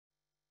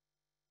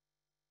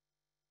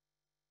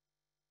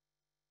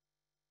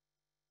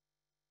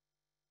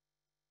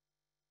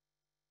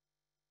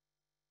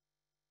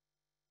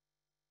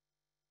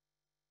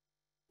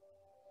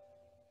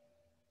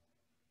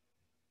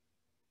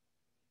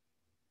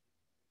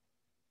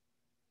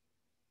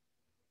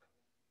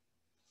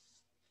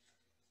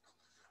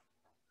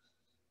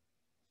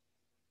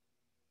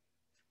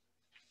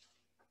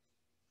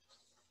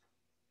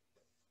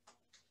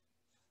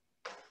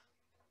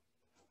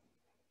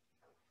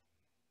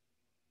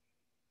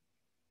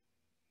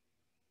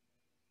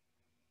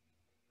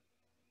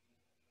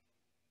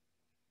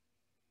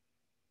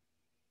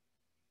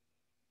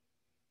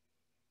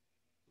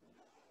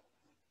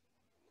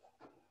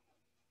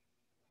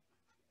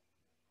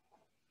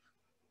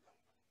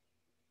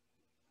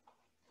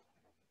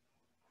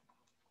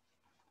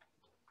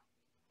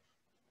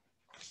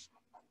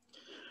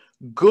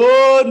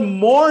Good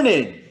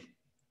morning.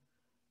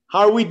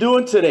 How are we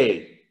doing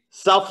today?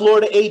 South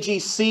Florida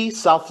AGC,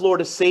 South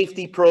Florida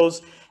safety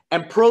pros,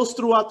 and pros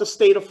throughout the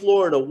state of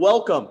Florida.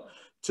 Welcome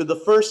to the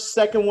first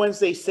second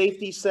Wednesday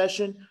safety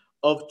session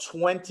of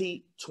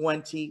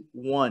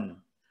 2021.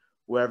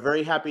 We're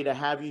very happy to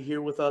have you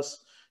here with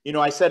us. You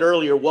know, I said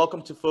earlier,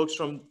 welcome to folks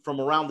from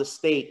around the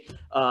state.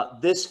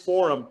 This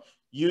forum,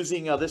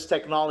 using this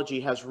technology,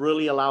 has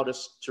really allowed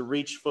us to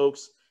reach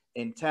folks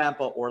in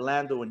Tampa,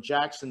 Orlando, and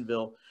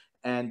Jacksonville.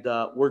 And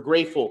we're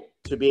grateful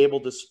to be able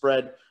to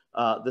spread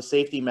the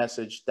safety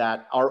message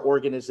that our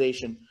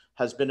organization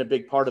has been a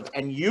big part of,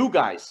 and you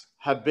guys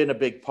have been a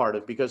big part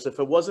of, because if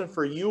it wasn't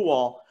for you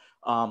all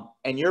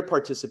and your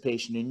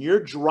participation and your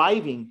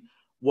driving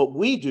what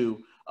we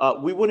do,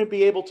 we wouldn't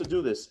be able to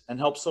do this and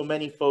help so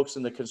many folks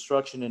in the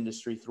construction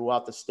industry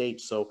throughout the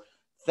state. So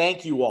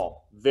thank you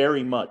all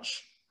very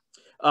much.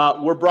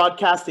 We're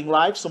broadcasting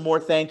live, some more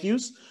thank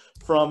yous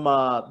from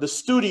the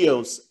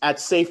studios at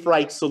Safe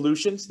Right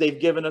Solutions. They've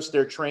given us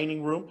their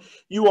training room.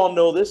 You all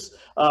know this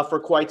for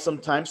quite some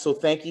time, so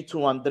thank you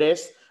to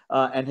Andres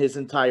and his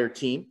entire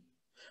team.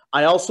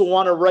 I also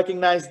want to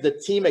recognize the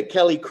team at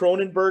Kelly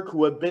Cronenberg,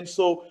 who have been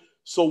so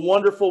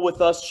wonderful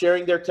with us,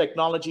 sharing their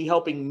technology,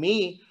 helping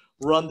me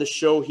run the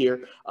show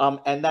here.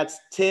 And that's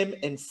Tim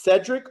and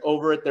Cedric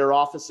over at their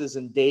offices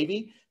in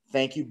Davie.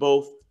 Thank you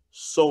both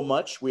so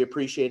much. We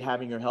appreciate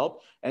having your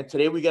help. And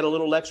today we get a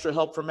little extra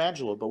help from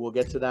Angelo, but we'll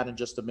get to that in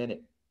just a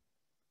minute.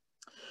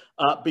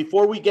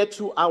 Before we get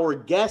to our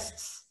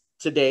guests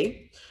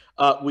today,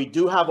 we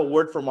do have a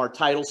word from our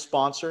title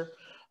sponsor.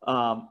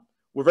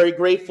 We're very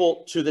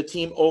grateful to the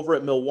team over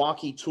at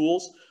Milwaukee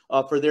Tools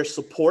for their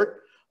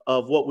support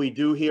of what we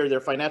do here. Their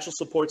financial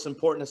support is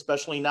important,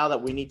 especially now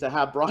that we need to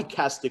have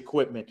broadcast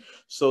equipment.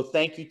 So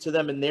thank you to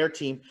them and their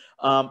team.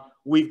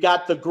 We've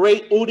got the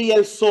great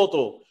Uriel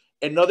Soto,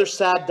 another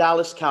sad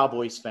Dallas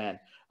Cowboys fan.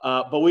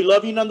 But we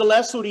love you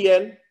nonetheless,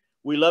 Uriel.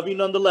 We love you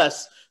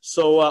nonetheless.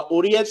 So,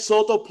 Uriel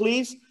Soto,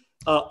 please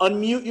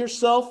unmute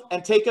yourself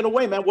and take it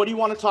away, man. What do you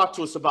want to talk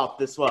to us about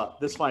this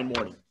fine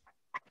morning?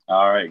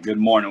 All right. Good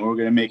morning. We're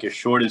going to make it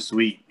short and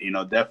sweet. You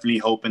know, definitely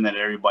hoping that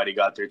everybody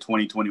got their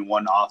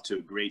 2021 off to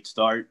a great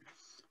start.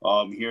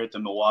 Here at the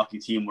Milwaukee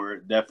team, we're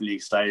definitely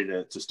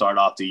excited to start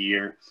off the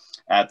year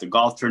at the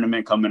golf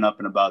tournament coming up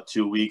in about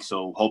 2 weeks.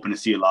 So hoping to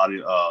see a lot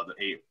of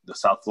the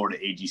South Florida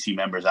AGC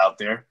members out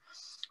there.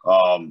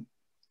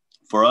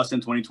 For us in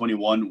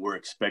 2021, we're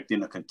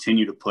expecting to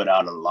continue to put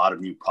out a lot of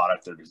new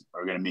products that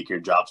are going to make your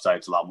job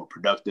sites a lot more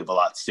productive, a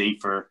lot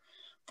safer,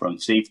 from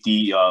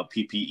safety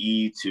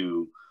PPE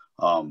to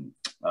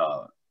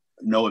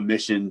no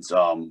emissions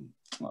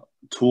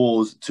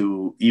tools,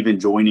 to even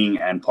joining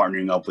and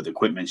partnering up with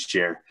Equipment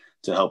Share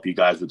to help you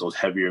guys with those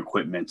heavier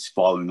equipments,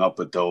 following up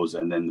with those,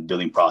 and then the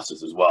billing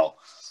process as well.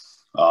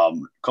 A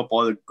couple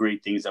other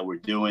great things that we're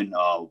doing,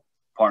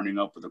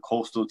 partnering up with the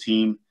Coastal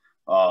team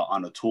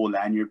on a tool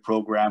lanyard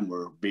program.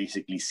 We're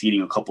basically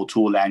seating a couple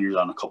tool lanyards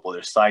on a couple of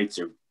their sites,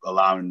 or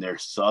allowing their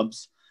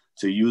subs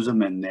to use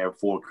them, and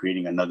therefore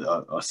creating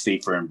a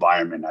safer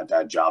environment at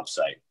that job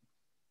site.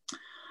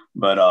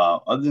 But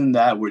other than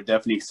that, we're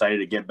definitely excited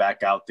to get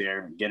back out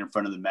there, get in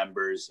front of the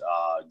members,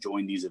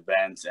 join these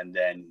events, and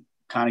then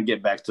kind of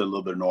get back to a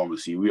little bit of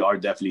normalcy. We are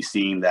definitely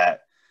seeing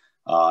that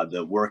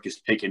the work is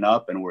picking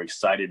up, and we're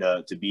excited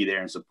to be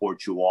there and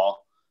support you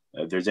all.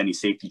 If there's any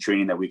safety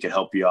training that we could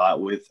help you out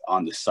with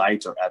on the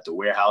sites or at the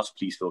warehouse,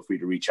 please feel free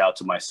to reach out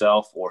to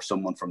myself or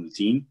someone from the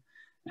team.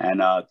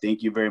 And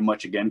thank you very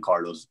much again,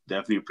 Carlos.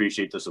 Definitely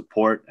appreciate the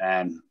support,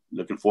 and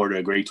looking forward to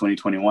a great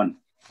 2021.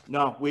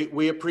 No,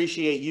 we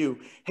appreciate you.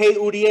 Hey,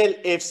 Uriel,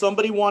 if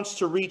somebody wants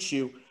to reach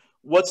you,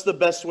 what's the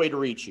best way to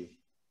reach you?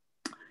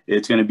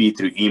 It's going to be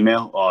through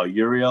email,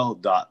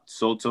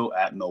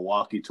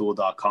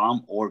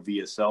 uriel.soto@milwaukeetool.com, or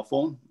via cell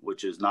phone,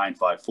 which is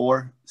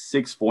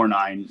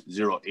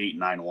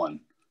 954-649-0891.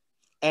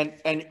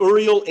 And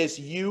Uriel is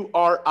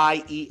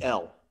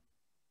Uriel.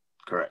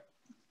 Correct.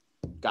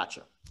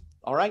 Gotcha.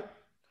 All right.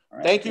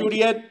 Thank you,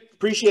 Uriel.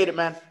 Appreciate it,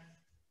 man.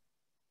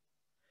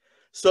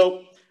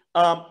 So,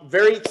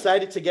 very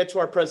excited to get to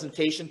our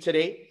presentation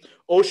today.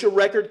 OSHA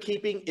record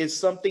keeping is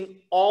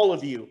something all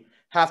of you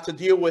have to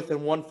deal with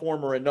in one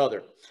form or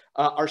another.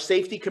 Our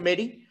safety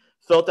committee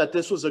felt that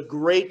this was a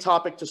great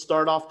topic to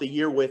start off the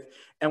year with,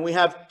 and we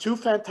have two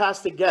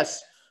fantastic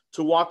guests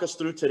to walk us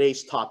through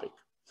today's topic.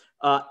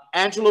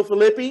 Angelo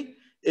Filippi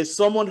is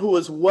someone who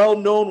is well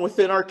known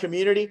within our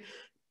community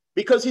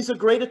because he's a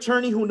great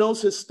attorney who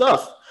knows his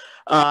stuff.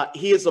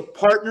 He is a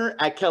partner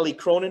at Kelly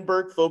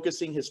Cronenberg,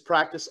 focusing his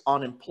practice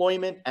on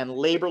employment and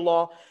labor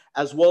law,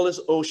 as well as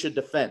OSHA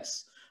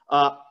defense.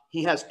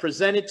 He has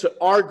presented to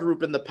our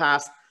group in the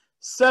past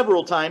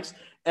several times,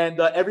 and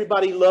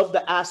everybody loved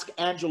the Ask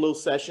Angelo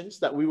sessions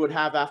that we would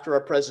have after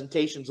our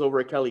presentations over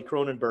at Kelly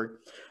Cronenberg.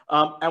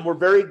 And we're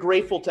very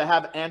grateful to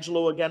have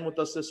Angelo again with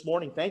us this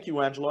morning. Thank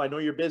you, Angelo. I know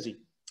you're busy.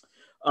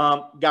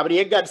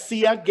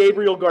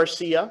 Gabriel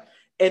Garcia,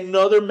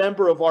 another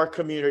member of our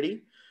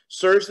community,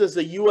 serves as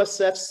the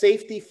USF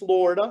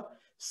SafetyFlorida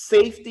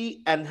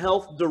Safety and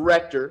Health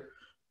Director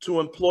to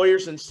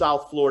employers in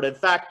South Florida. In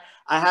fact,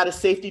 I had a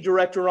safety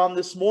director on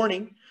this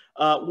morning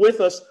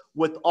with us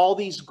with all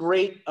these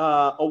great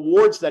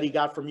awards that he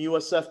got from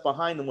USF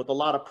behind him with a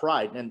lot of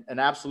pride. And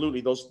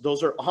absolutely,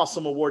 those are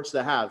awesome awards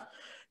to have.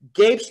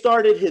 Gabe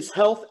started his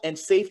health and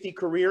safety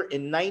career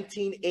in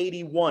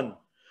 1981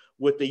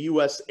 with the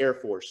U.S. Air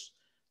Force.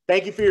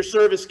 Thank you for your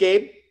service,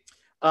 Gabe.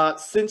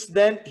 Since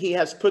then, he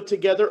has put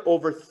together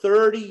over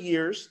 30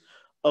 years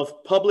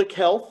of public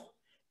health,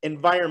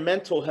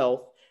 environmental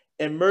health,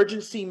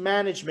 emergency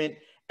management,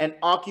 and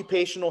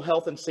occupational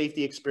health and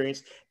safety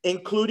experience,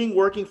 including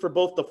working for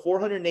both the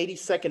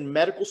 482nd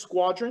Medical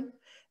Squadron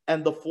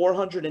and the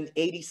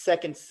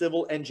 482nd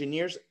Civil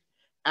Engineers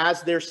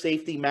as their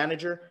safety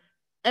manager,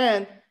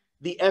 and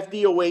the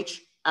FDOH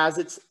as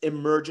its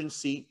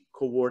emergency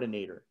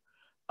coordinator.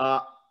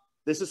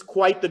 This is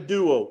quite the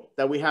duo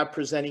that we have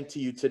presenting to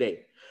you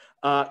today.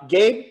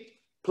 Gabe,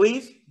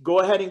 please go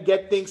ahead and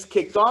get things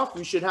kicked off.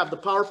 We should have the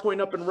PowerPoint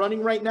up and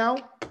running right now.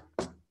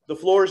 The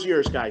floor is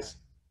yours, guys.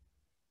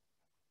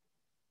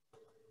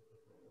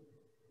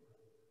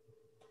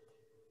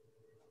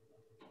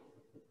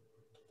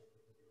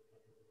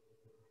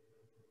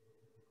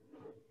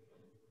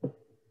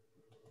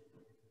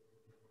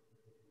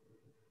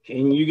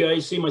 Can you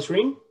guys see my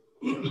screen?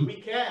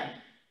 We can.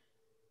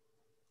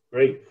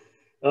 Great.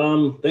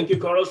 Thank you,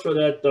 Carlos, for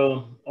that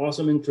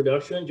awesome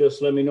introduction.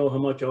 Just let me know how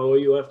much I owe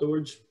you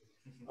afterwards.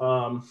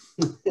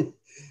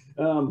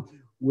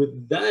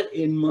 With that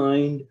in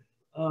mind,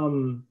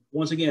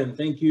 once again,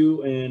 thank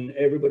you, and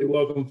everybody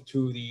welcome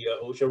to the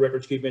OSHA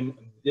Record Keeping.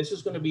 This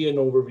is going to be an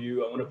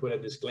overview. I want to put a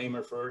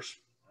disclaimer first.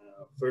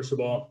 First of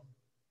all,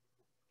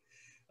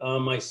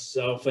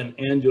 myself and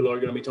Angela are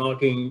going to be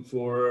talking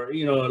for, a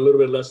little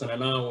bit less than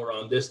an hour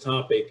on this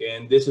topic.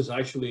 And this is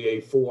actually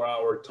a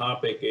 4-hour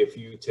topic if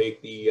you take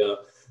the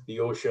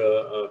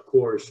OSHA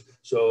course.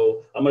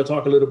 So I'm going to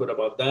talk a little bit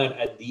about that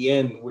at the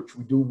end, which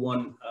we do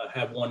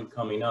have one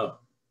coming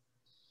up.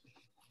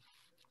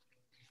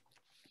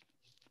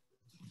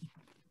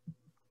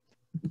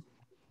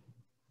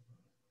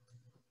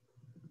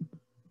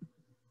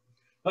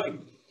 Hi.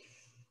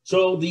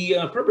 So the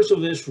purpose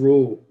of this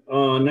rule,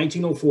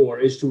 1904,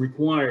 is to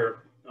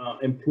require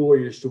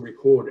employers to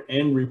record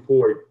and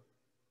report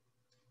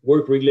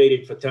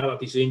work-related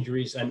fatalities,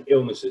 injuries, and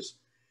illnesses.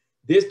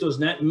 This does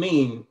not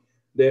mean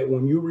that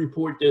when you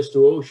report this to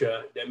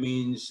OSHA, that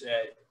means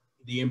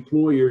the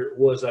employer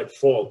was at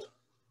fault,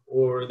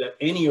 or that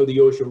any of the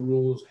OSHA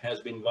rules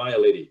has been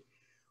violated,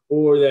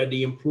 or that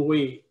the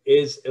employee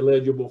is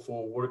eligible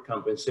for work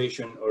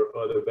compensation or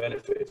other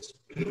benefits.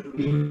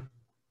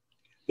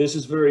 This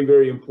is very,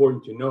 very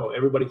important to know.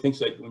 Everybody thinks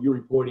that when you're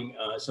reporting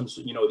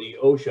the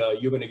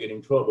OSHA, you're going to get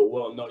in trouble.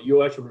 Well, no,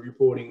 you're actually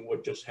reporting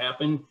what just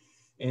happened,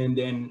 and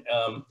then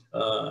an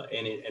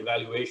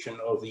evaluation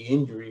of the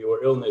injury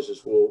or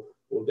illnesses will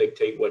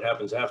dictate what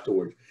happens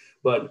afterwards.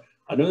 But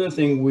another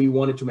thing we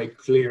wanted to make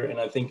clear, and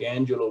I think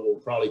Angela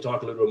will probably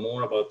talk a little bit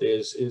more about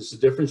this, is the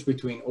difference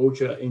between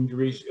OSHA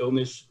injuries,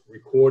 illness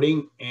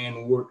recording,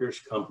 and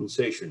workers'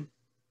 compensation.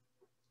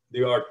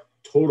 They are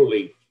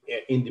totally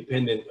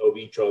independent of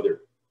each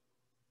other.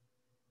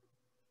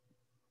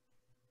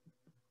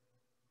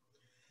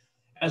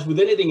 As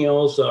with anything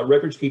else,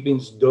 records keeping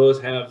does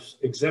have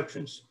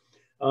exceptions.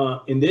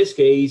 In this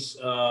case,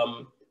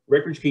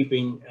 records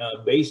keeping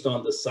based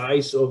on the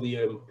size of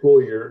the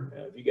employer,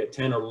 if you get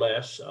 10 or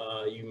less,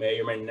 you may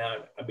or may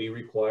not be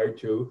required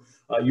to.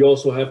 You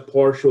also have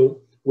partial,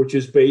 which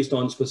is based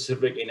on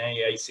specific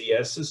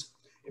NAICSs,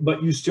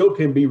 but you still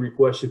can be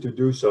requested to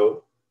do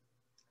so.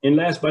 And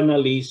last but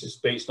not least, it's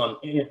based on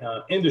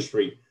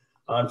industry.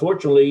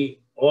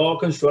 Unfortunately, all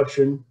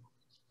construction,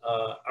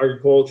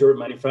 agriculture,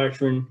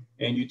 manufacturing,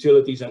 and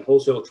utilities and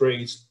wholesale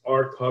trades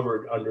are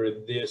covered under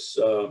this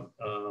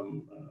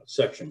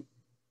section.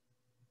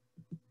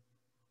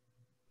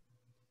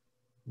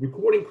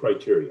 Recording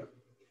criteria.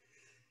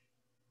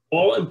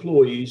 All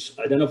employees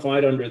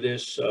identified under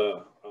this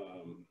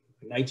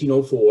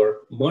 1904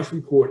 must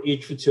record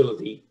each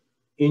fatality,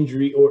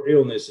 injury, or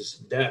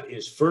illnesses that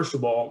is, first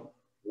of all,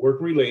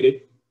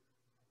 work-related.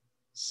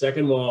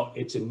 Second of all,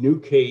 it's a new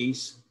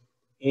case.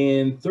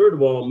 And third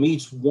of all,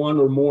 meets one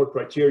or more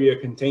criteria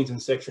contained in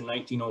section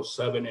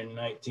 1907 and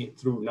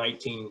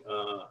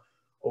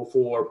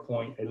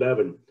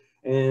 1904.11.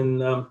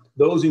 And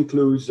those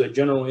includes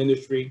general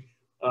industry,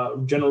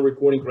 general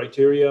recording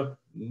criteria,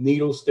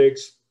 needle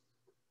sticks,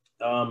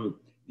 the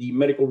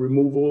medical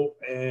removal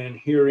and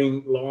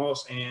hearing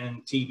loss,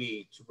 and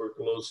TB,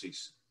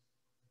 tuberculosis.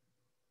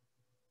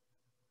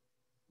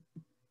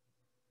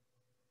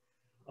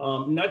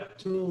 Not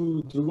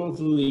to go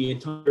through the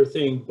entire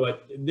thing,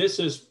 but this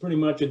is pretty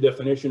much a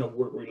definition of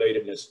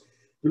work-relatedness.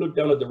 If you look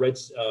down at the red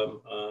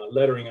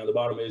lettering on the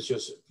bottom, it's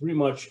just pretty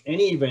much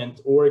any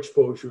event or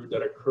exposure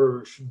that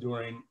occurs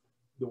during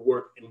the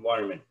work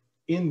environment,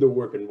 in the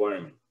work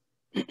environment.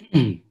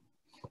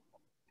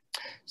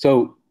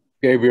 So,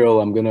 Gabriel,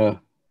 I'm going to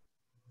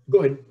go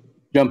ahead.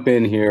 Jump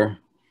in here.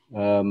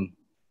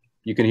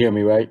 You can hear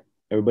me, right?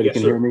 Everybody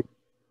can hear me?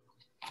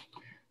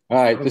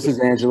 All right, this is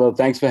Angelo.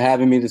 Thanks for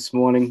having me this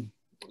morning.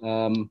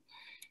 There's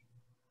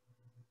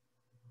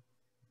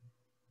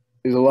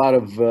a lot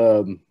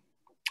of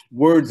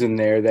words in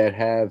there that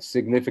have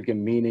significant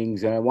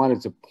meanings, and I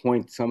wanted to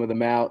point some of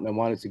them out, and I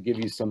wanted to give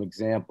you some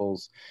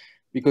examples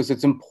because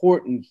it's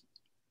important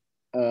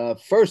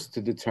first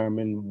to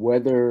determine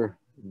whether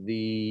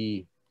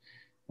the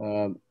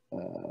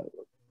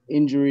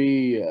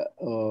injury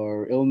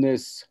or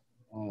illness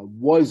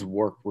was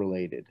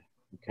work-related,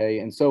 okay?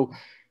 And so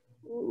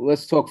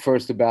let's talk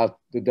first about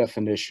the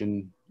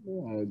definition.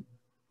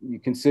 You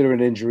consider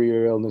an injury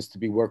or illness to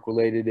be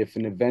work-related if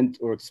an event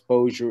or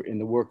exposure in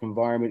the work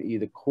environment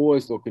either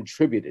caused or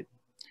contributed.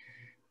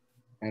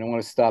 And I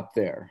want to stop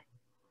there.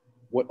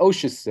 What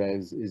OSHA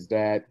says is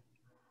that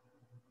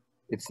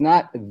it's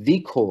not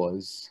the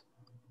cause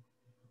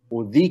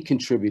or the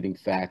contributing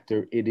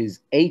factor, it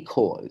is a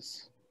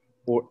cause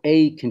or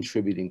a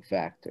contributing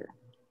factor.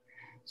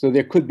 So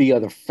there could be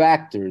other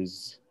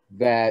factors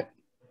that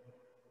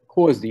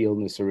cause the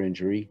illness or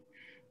injury,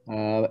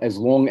 as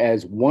long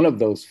as one of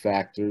those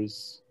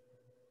factors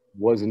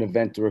was an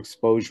event or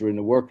exposure in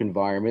the work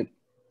environment,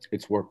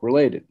 it's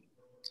work-related.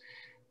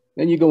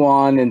 Then you go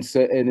on and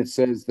it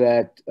says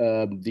that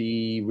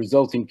the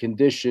resulting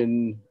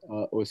condition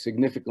or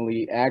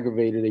significantly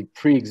aggravated a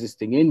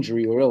pre-existing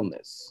injury or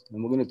illness.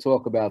 And we're going to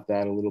talk about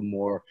that a little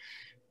more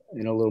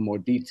in a little more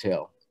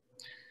detail.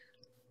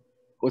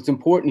 What's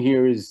important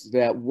here is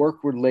that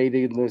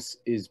work-relatedness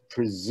is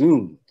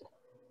presumed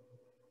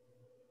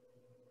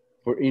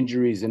for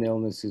injuries and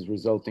illnesses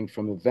resulting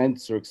from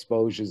events or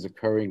exposures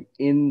occurring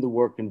in the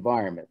work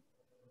environment,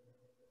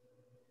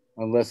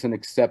 unless an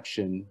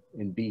exception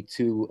in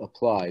B2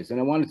 applies. And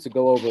I wanted to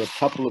go over a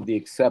couple of the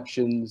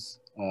exceptions,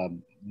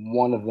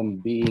 one of them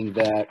being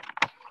that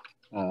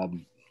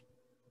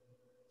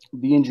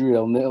the injury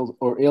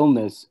or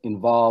illness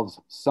involves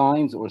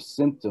signs or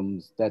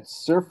symptoms that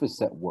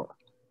surface at work,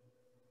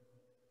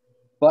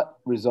 but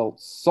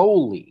result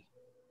solely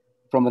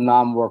from a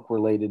non-work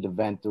related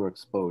event or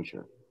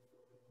exposure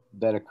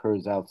that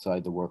occurs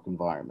outside the work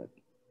environment,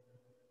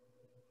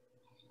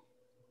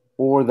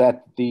 or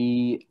that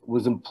the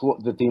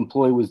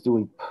employee was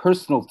doing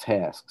personal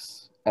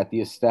tasks at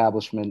the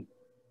establishment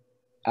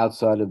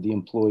outside of the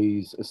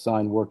employee's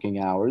assigned working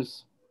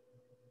hours,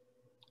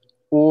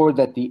 or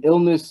that the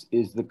illness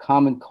is the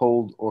common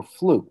cold or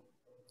flu.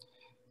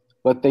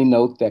 But they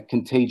note that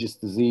contagious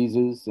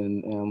diseases,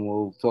 and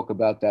we'll talk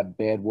about that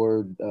bad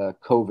word,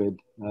 COVID,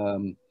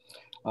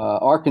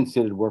 are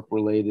considered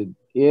work-related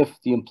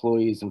if the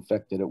employee is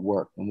infected at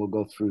work, and we'll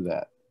go through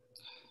that.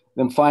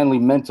 Then finally,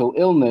 mental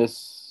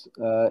illness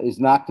is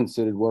not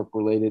considered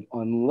work-related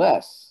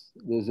unless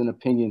there's an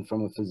opinion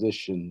from a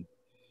physician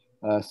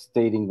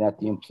stating that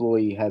the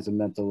employee has a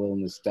mental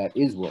illness that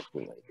is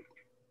work-related.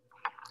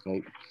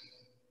 Okay.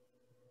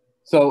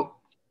 So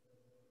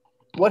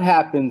what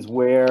happens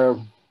where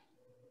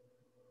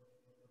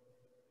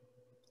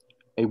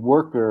a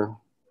worker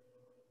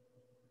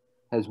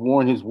has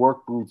worn his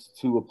work boots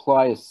to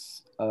apply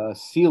a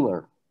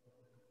sealer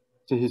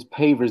to his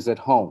pavers at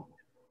home?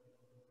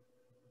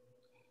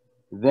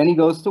 Then he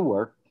goes to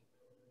work,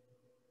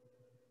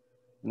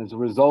 and as a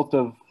result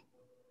of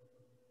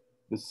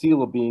the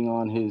sealer being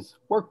on his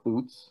work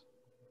boots,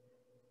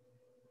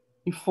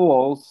 he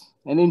falls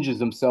and injures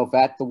himself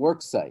at the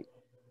work site.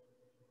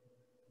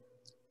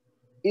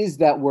 Is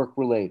that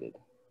work-related?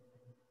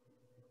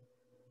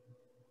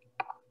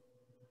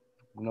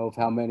 I don't know if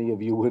how many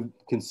of you would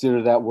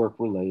consider that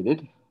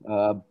work-related,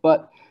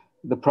 but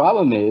the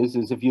problem is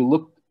if you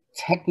look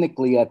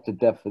technically at the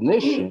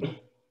definition,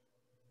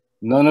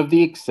 none of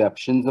the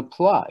exceptions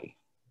apply.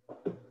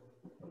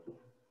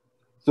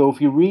 So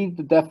if you read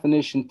the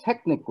definition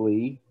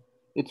technically,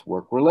 it's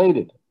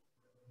work-related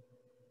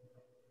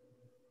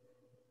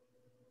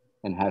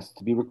and has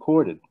to be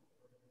recorded.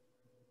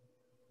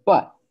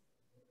 But,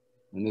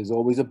 and there's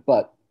always a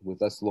but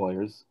with us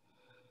lawyers,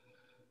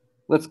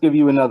 let's give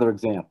you another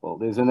example.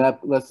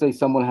 Let's say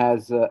someone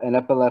has an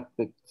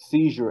epileptic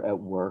seizure at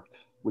work,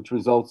 which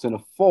results in a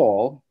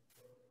fall,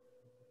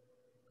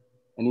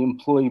 and the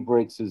employee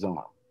breaks his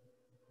arm.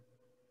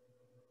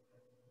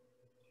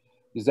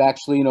 There's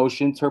actually an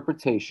OSHA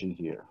interpretation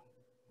here,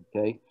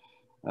 okay?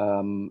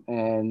 And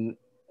in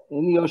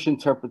the OSHA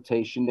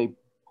interpretation, they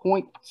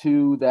point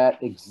to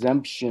that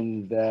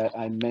exemption that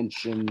I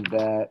mentioned,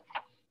 that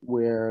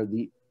where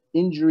the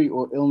injury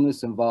or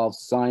illness involves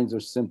signs or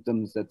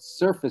symptoms that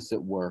surface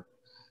at work,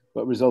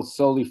 but results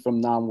solely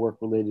from non-work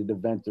related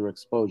event or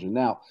exposure.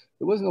 Now,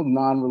 there was no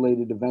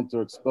non-related event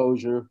or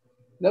exposure.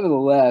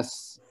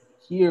 Nevertheless,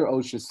 here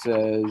OSHA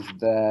says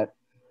that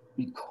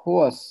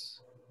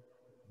because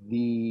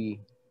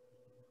even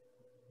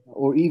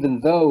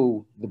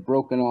though the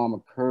broken arm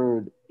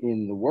occurred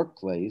in the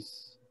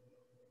workplace,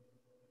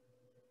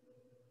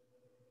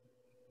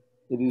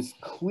 it is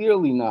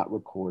clearly not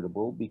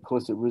recordable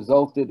because it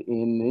resulted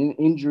in an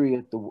injury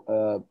at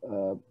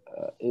the,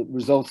 it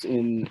results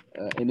in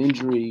an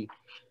injury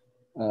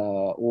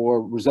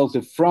or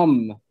resulted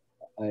from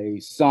a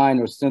sign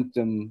or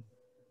symptom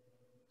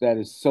that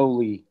is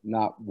solely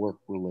not work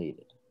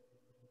related.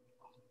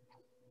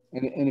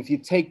 And if you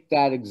take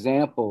that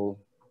example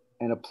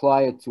and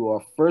apply it to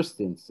our first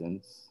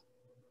instance,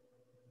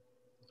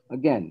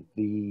 again,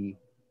 the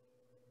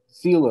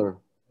sealer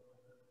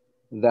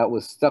that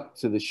was stuck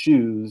to the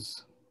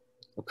shoes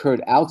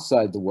occurred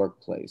outside the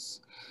workplace.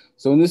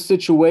 So in this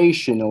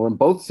situation, or in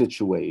both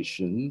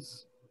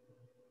situations,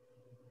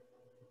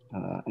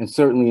 and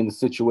certainly in the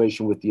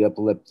situation with the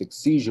epileptic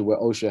seizure where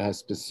OSHA has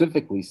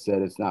specifically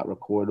said it's not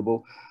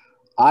recordable,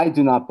 I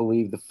do not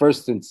believe the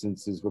first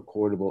instance is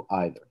recordable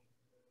either.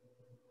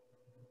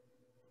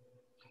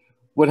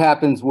 What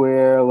happens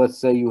where, let's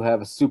say you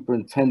have a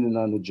superintendent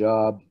on the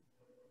job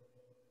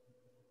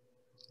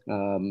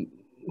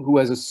who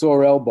has a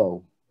sore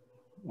elbow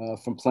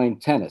from playing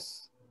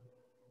tennis.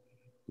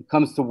 He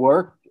comes to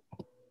work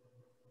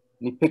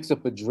and he picks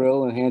up a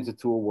drill and hands it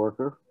to a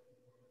worker.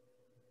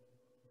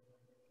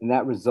 And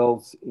that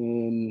results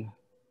in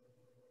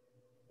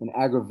an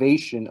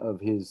aggravation of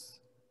his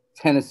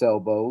tennis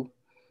elbow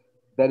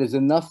that is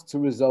enough to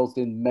result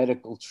in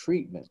medical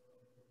treatment.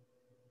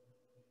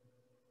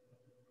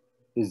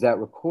 Is that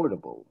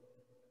recordable?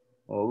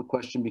 Well, the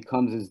question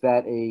becomes, is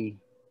that a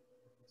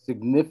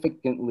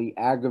significantly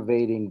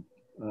aggravating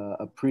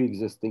a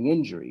pre-existing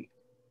injury?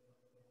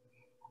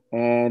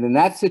 And in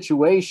that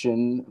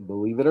situation,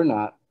 believe it or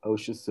not,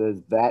 OSHA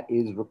says that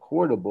is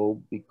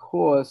recordable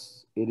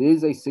because it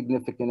is a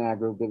significant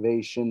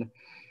aggravation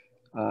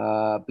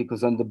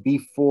because under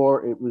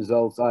B4, it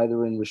results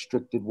either in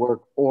restricted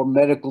work or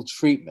medical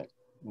treatment,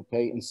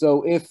 okay? And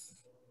so if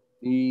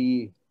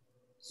the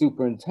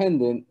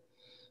superintendent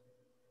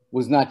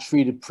was not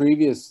treated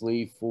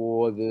previously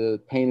for the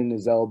pain in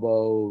his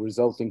elbow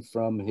resulting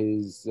from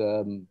his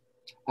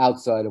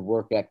outside of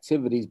work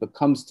activities, but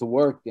comes to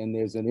work and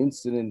there's an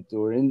incident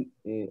or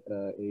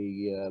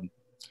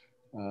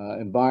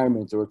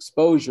environment or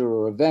exposure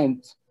or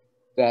event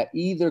that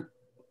either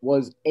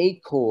was a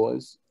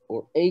cause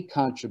or a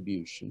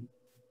contribution,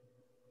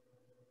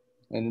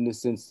 and in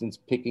this instance,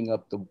 picking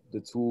up the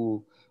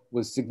tool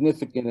was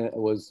significant,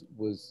 was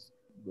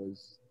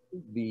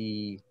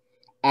the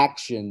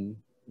action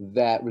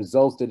that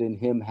resulted in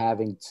him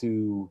having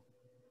to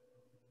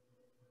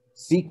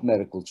seek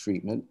medical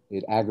treatment.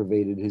 It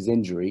aggravated his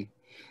injury.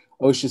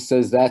 OSHA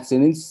says that's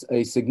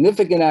a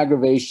significant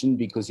aggravation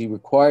because he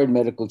required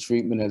medical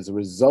treatment as a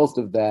result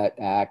of that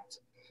act.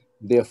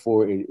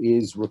 Therefore, it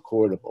is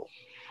recordable.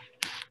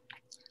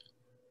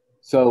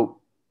 So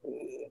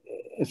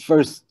at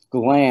first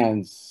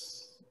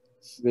glance,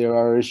 there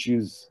are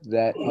issues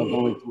that are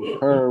going to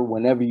occur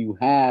whenever you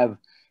have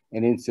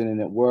an incident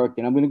at work.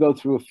 And I'm going to go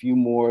through a few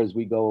more as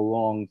we go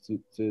along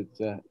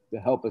to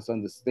help us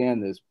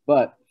understand this.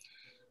 But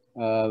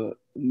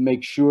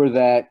make sure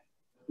that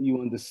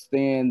you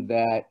understand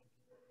that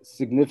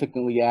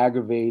significantly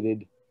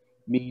aggravated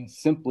means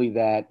simply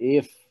that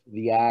if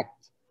the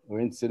act or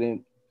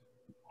incident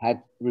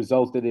had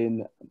resulted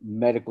in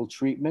medical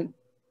treatment,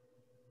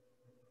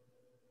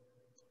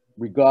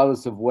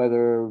 regardless of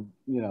whether,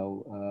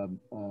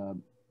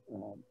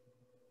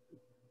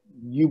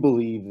 you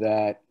believe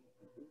that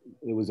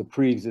it was a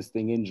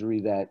pre-existing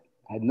injury that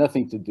had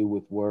nothing to do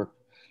with work.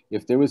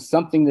 If there was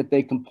something that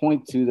they can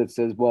point to that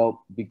says,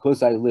 well,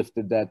 because I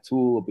lifted that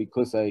tool or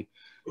because I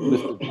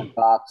lifted that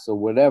box or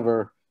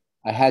whatever,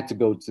 I had to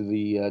go to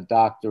the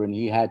doctor and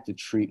he had to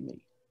treat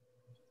me,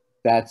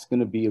 that's going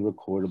to be a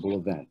recordable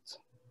event.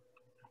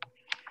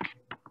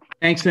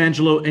 Thanks,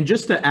 Angelo. And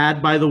just to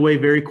add, by the way,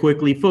 very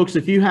quickly, folks,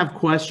 if you have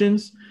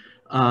questions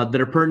that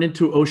are pertinent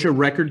to OSHA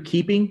record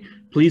keeping,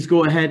 please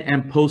go ahead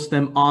and post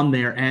them on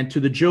there. And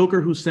to the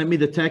joker who sent me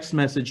the text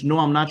message, no,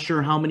 I'm not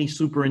sure how many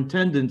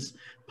superintendents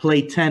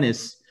play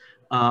tennis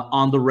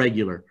on the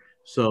regular.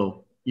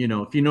 So,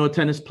 if you know a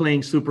tennis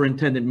playing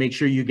superintendent, make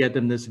sure you get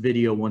them this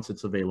video once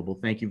it's available.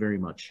 Thank you very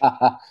much.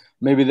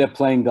 Maybe they're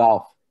playing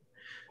golf.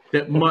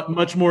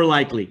 Much more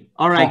likely.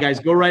 All right, guys,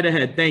 go right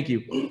ahead. Thank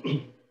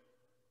you.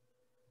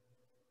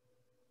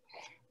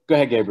 Go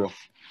ahead, Gabriel.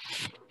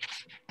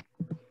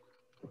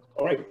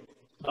 All right.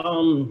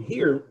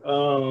 Here,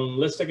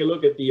 let's take a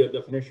look at the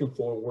definition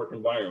for work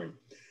environment.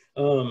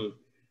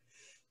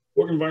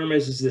 Work environment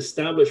is the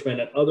establishment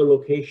at other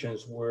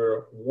locations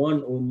where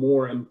one or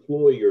more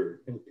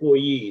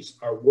employees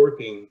are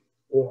working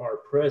or are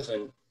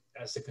present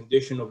as a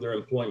condition of their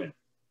employment.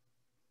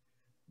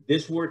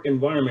 This work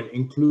environment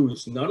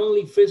includes not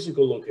only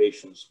physical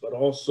locations, but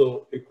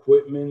also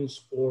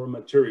equipments or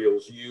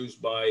materials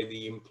used by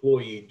the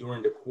employee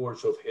during the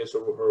course of his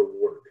or her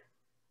work.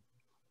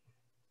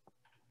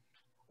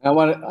 I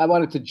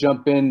wanted to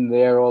jump in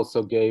there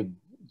also, Gabe,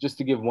 just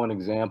to give one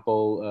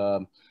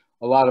example.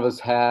 A lot of us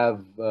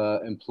have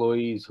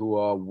employees who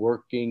are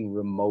working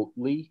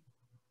remotely.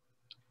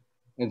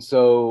 And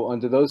so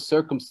under those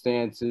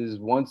circumstances,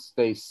 once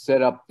they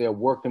set up their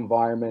work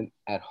environment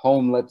at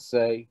home, let's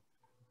say,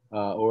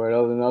 or at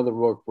another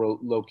work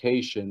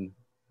location,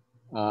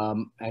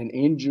 and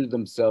injure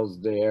themselves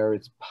there,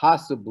 it's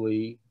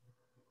possibly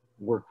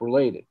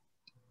work-related.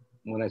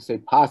 When I say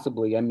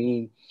possibly, I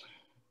mean,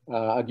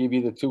 I'll give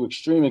you the two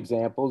extreme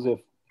examples. If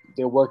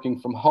they're working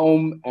from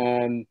home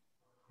and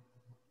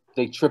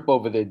they trip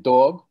over their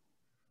dog,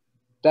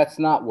 that's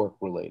not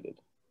work-related.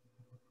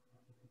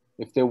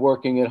 If they're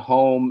working at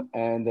home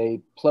and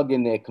they plug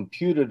in their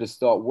computer to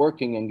start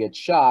working and get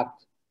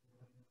shocked,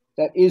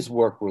 that is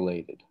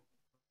work-related.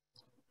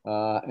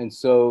 And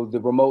so the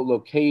remote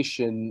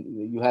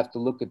location, you have to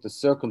look at the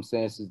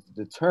circumstances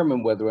to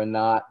determine whether or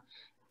not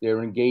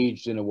they're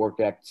engaged in a work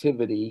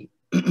activity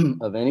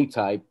of any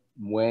type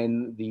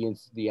when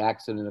the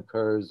accident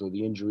occurs or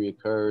the injury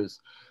occurs,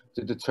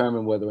 to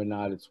determine whether or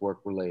not it's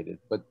work-related.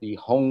 But the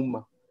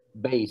home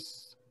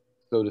base,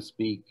 so to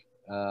speak,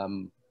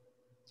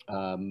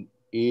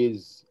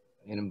 is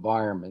an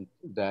environment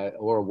that,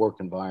 or a work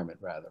environment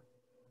rather.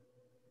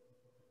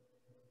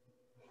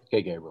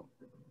 Okay, Gabriel.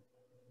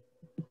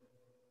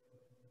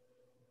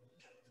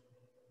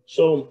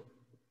 So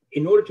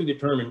in order to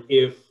determine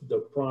if the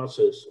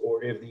process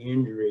or if the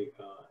injury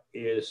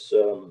is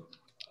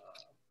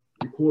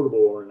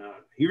recordable or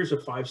not, here's a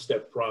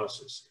 5-step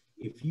process.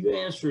 If you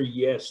answer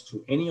yes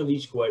to any of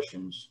these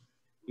questions,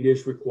 it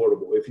is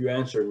recordable. If you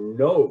answer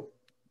no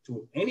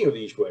to any of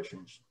these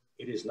questions,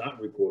 it is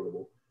not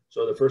recordable.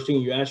 So the first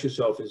thing you ask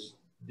yourself is,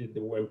 did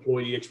the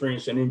employee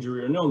experience an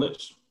injury or an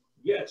illness?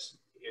 Yes.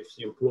 If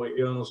the employee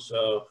illness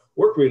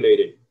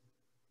work-related?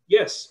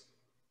 Yes.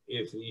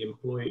 If the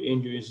employee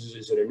injury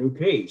is it a new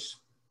case?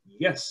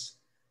 Yes.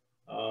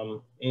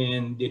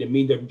 And did it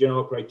meet the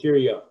general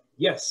criteria?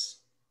 Yes.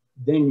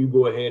 Then you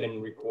go ahead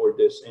and record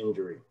this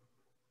injury.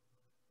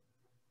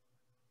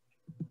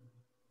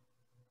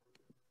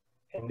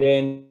 And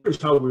then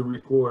here's how we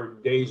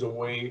record days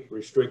away,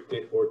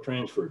 restricted, or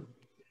transferred.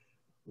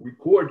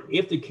 Record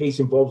if the case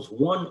involves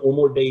 1 or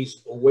more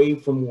days away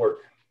from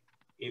work.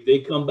 If they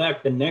come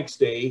back the next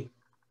day,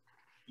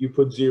 you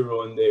put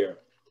 0 in there.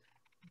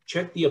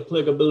 Check the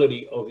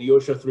applicability of the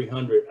OSHA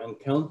 300 and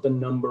count the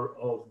number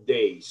of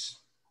days.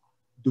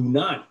 Do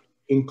not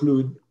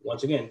include,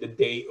 once again, the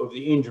day of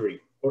the injury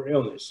or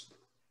illness.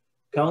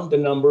 Count the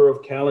number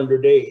of calendar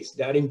days.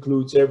 That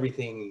includes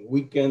everything: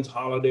 weekends,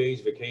 holidays,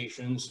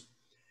 vacations.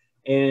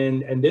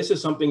 And this is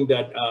something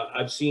that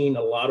I've seen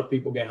a lot of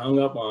people get hung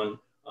up on.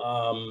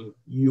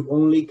 You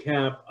only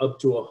cap up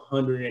to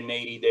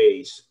 180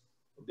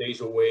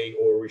 days away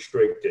or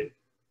restricted.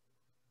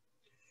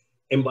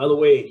 And by the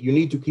way, you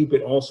need to keep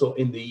it also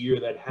in the year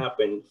that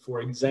happened.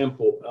 For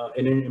example,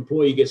 an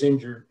employee gets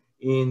injured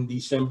in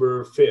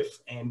December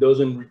 5th and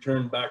doesn't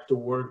return back to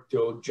work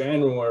till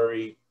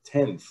January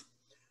 10th.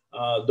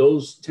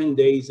 Those 10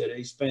 days that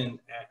they spent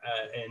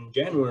in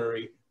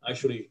January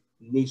actually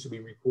needs to be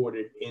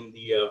recorded in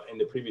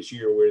the previous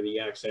year where the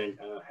accident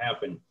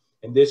happened.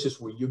 And this is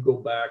where you go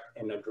back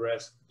and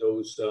address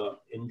those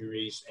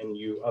injuries and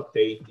you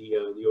update the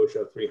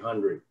OSHA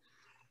 300.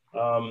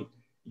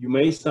 You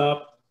may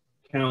stop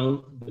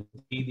count the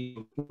day the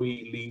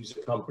employee leaves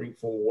the company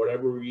for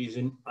whatever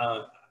reason,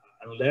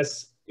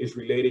 unless it's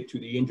related to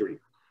the injury.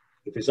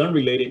 If it's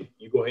unrelated,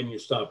 you go ahead and you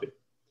stop it.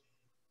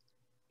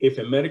 If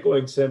a medical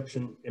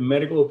exception, a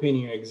medical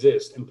opinion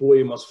exists,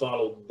 employee must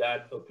follow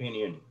that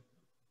opinion.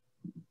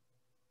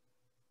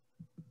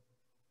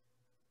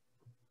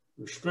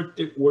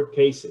 Restricted work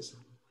cases.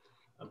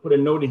 I put a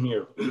note in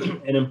here.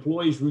 An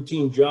employee's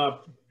routine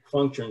job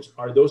functions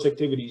are those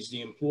activities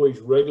the employee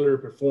regularly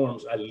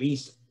performs at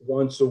least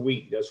once a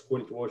week. That's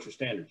according to OSHA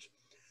standards.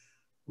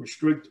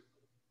 Restrict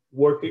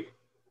work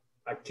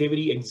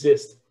activity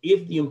exists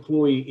if the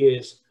employee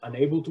is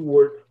unable to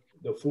work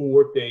the full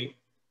workday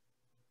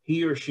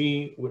he or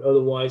she would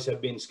otherwise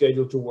have been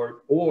scheduled to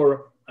work,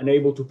 or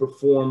unable to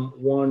perform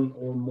 1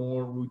 or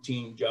more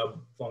routine job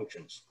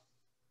functions.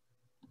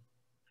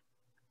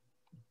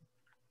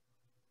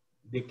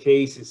 The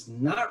case is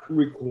not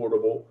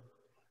recordable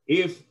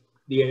if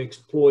the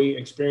employee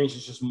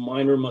experiences just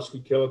minor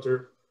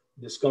musculoskeletal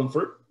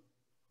discomfort.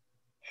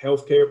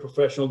 Healthcare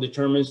professional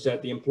determines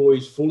that the employee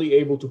is fully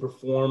able to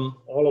perform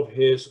all of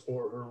his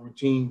or her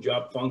routine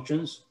job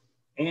functions,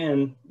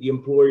 and the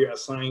employer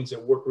assigns a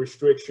work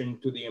restriction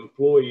to the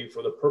employee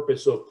for the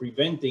purpose of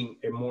preventing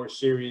a more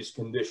serious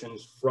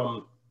conditions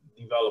from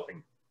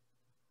developing.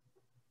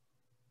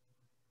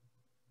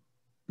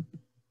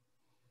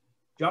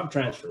 Job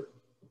transfer.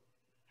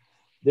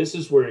 This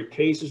is where a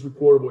case is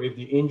recordable if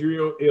the injury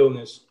or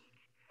illness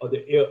of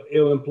the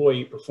ill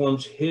employee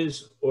performs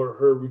his or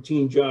her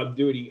routine job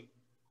duty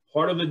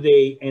part of the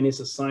day and is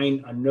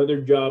assigned another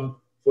job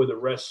for the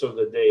rest of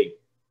the day.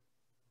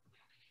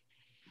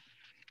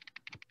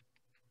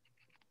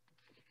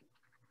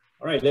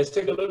 All right, let's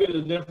take a look at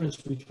the difference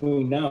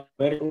between now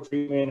medical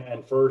treatment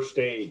and first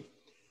aid.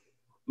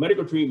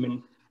 Medical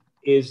treatment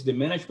is the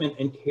management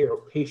and care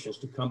of patients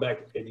to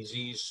combat a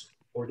disease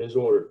or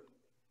disorder.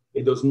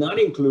 It does not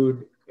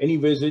include any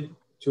visit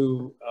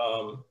to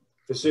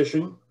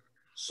physician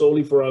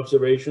solely for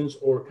observations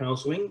or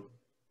counseling.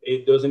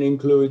 It doesn't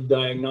include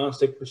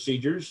diagnostic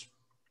procedures,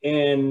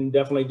 and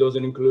definitely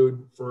doesn't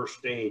include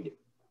first aid.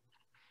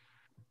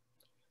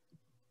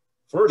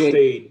 First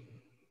aid,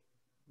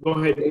 go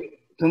ahead.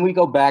 Can we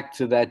go back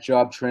to that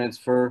job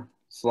transfer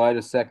slide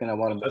a second? I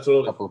want to make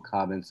a couple of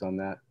comments on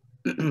that.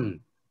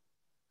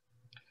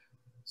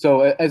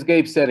 So as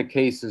Gabe said, a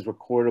case is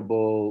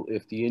recordable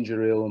if the injured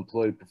or ill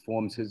employee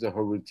performs his or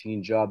her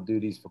routine job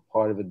duties for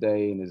part of a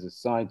day and is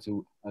assigned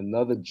to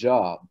another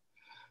job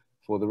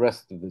for the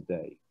rest of the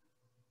day.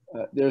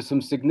 There are some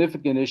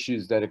significant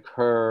issues that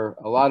occur.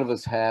 A lot of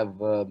us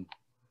have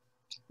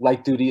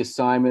light duty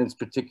assignments,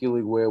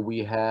 particularly where we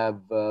have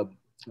a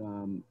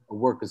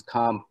workers'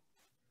 comp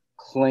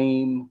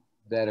claim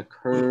that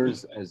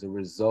occurs as a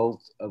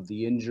result of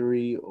the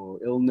injury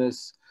or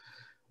illness.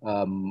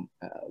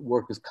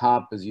 Workers'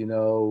 comp, as you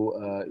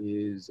know,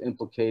 is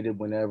implicated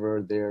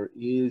whenever there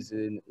is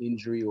an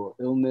injury or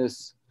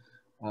illness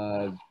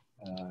that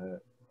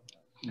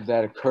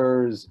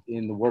occurs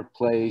in the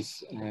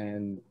workplace.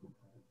 And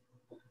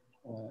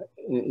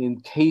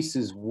in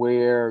cases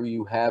where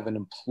you have an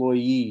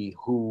employee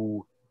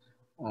who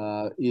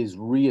is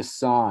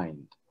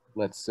reassigned,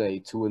 let's say,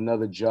 to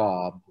another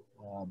job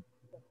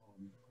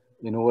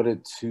in order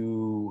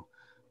to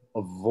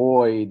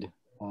avoid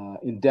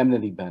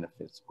indemnity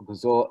benefits,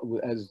 because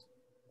as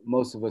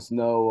most of us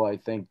know, I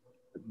think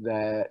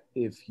that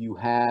if you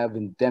have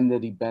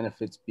indemnity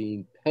benefits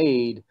being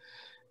paid,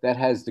 that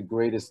has the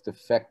greatest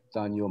effect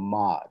on your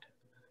mod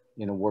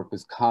in a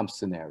workers' comp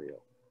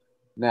scenario.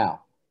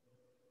 Now,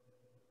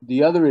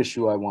 the other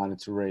issue I wanted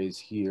to raise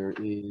here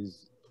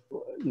is,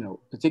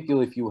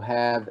 particularly if you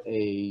have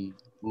a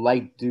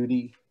light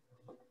duty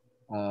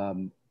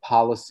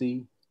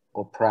policy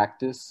or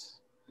practice,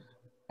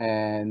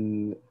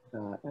 and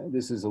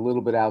this is a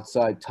little bit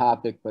outside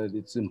topic, but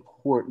it's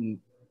important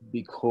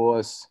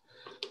because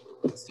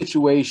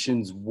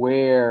situations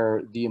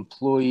where the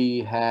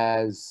employee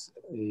has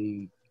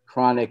a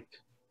chronic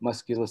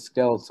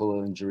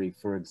musculoskeletal injury,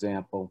 for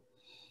example,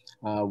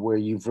 where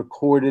you've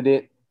recorded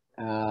it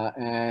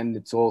and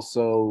it's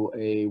also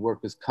a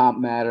workers' comp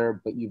matter,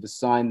 but you've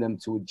assigned them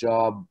to a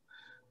job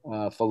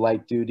for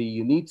light duty,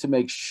 you need to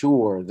make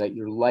sure that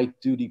your light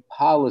duty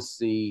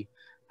policy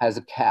has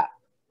a cap.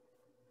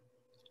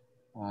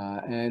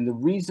 And the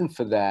reason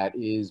for that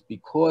is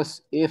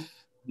because if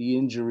the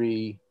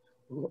injury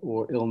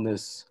or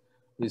illness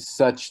is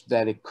such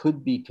that it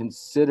could be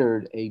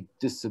considered a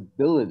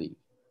disability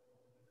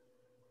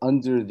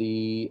under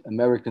the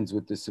Americans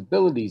with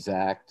Disabilities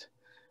Act,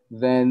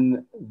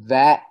 then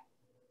that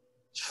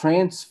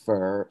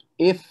transfer,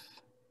 if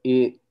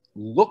it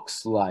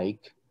looks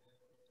like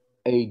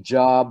a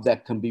job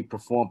that can be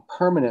performed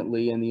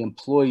permanently and the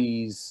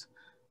employee's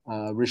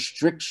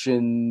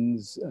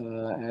restrictions,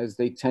 as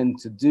they tend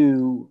to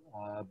do,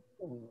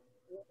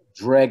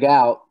 drag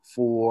out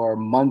for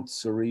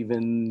months or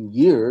even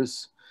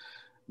years,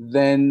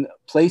 then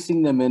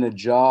placing them in a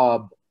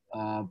job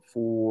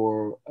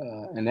for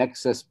an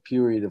excess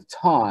period of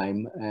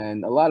time,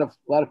 and a lot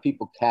of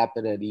people cap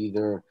it at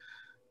either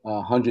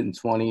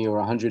 120 or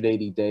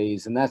 180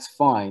 days, and that's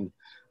fine.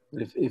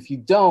 But if you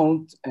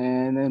don't,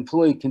 and an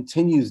employee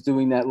continues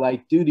doing that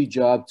light duty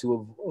job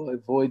to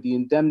avoid the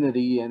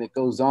indemnity, and it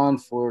goes on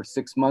for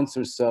 6 months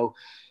or so,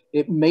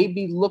 it may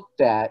be looked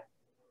at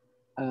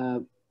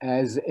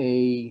as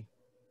a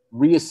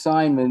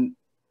reassignment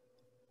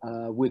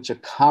which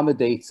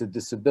accommodates a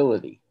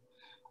disability.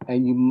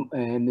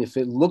 And if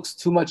it looks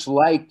too much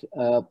like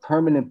a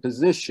permanent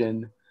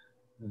position,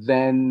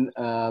 then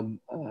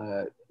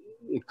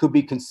it could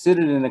be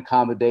considered an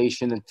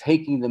accommodation, and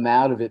taking them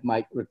out of it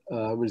might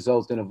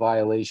result in a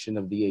violation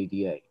of the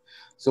ADA.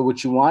 So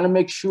what you want to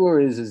make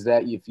sure is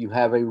that if you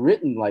have a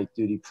written light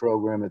duty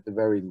program at the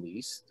very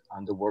least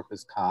under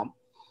workers' comp,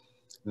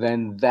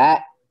 then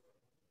that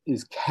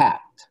is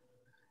capped.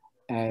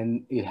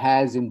 And it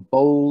has in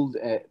bold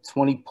at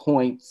 20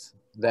 points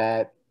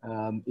that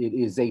it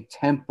is a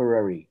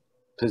temporary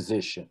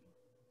position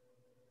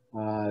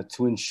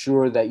to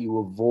ensure that you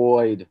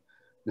avoid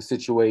the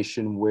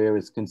situation where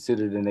it's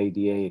considered an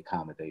ADA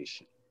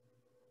accommodation.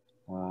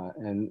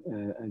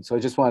 And so I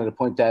just wanted to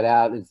point that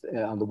out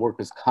on the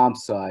workers' comp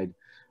side.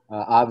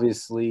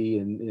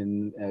 Obviously,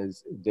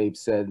 as Gabe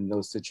said, in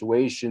those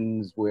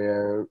situations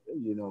where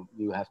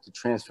you have to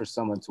transfer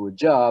someone to a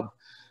job,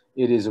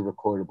 it is a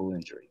recordable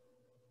injury.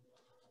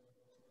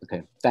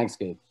 Okay, thanks,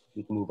 Gabe.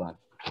 You can move on.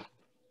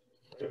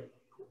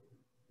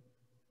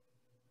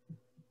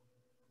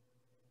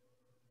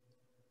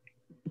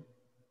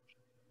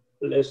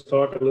 Let's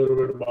talk a little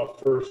bit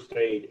about first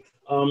aid.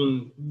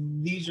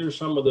 These are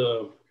some of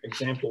the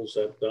examples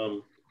that,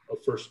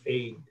 of first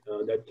aid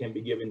that can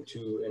be given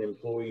to an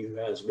employee who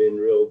has been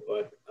ill.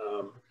 But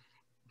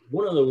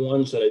one of the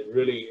ones that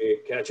really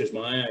catches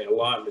my eye a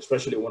lot,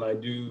 especially when I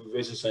do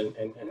visits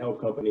and help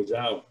companies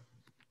out,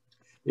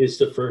 is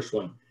the first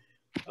one.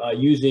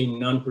 Using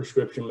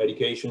non-prescription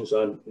medications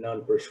on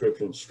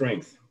non-prescription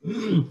strength.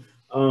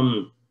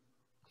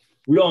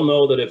 We all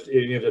know that if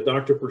the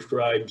doctor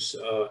prescribes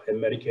a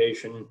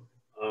medication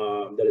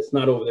that it's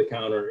not over the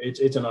counter,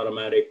 it's an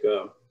automatic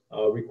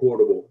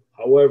recordable.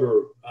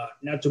 However,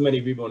 not too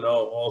many people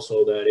know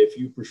also that if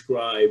you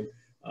prescribe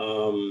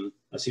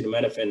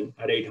acetaminophen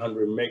at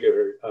 800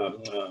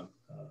 megahertz,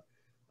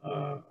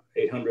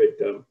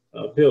 800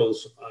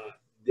 pills,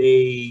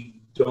 they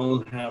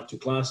don't have to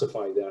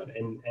classify that,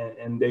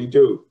 and they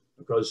do.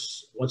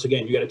 because once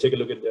again, you got to take a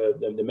look at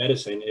the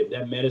medicine. If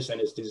that medicine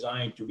is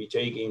designed to be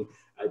taken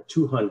at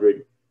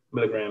 200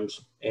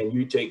 milligrams and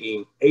you're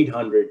taking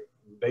 800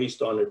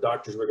 based on the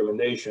doctor's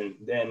recommendation,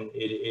 then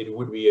it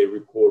would be a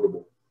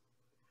recordable.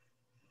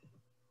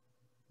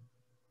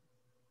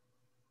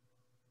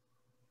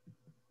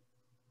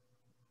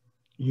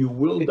 You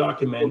will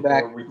document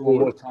back or record. one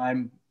more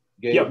time,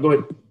 Gabe. Yeah, go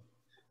ahead.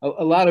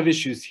 A lot of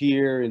issues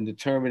here in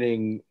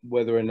determining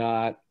whether or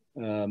not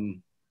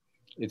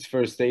it's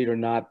first aid or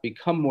not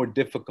become more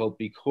difficult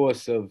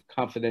because of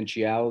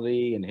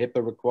confidentiality and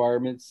HIPAA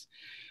requirements.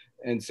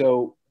 And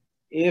so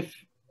if,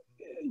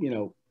 you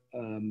know,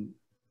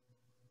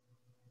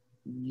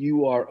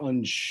 you are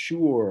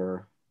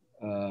unsure,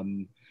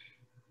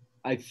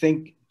 I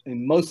think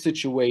in most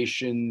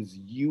situations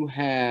you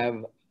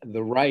have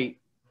the right,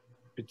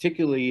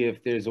 particularly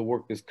if there's a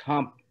workers'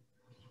 comp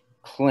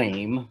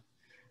claim,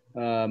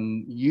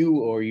 you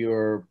or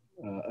your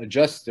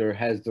adjuster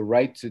has the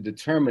right to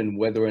determine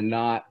whether or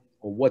not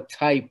or what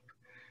type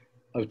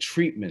of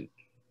treatment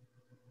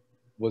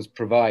was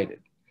provided.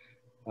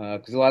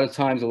 Because a lot of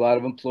times, a lot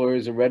of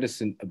employers are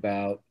reticent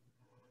about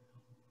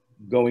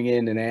going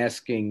in and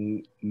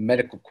asking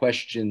medical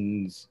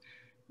questions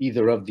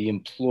either of the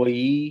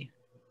employee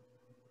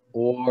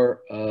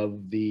or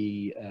of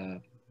the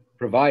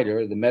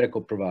provider, the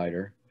medical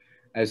provider,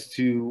 as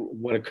to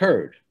what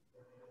occurred.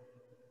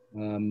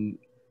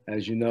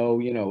 As you know,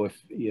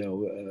 if,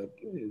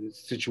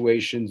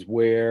 situations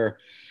where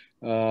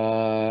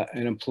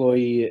an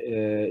employee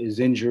is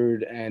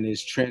injured and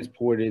is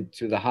transported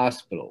to the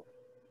hospital,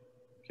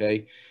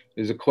 okay,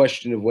 there's a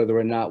question of whether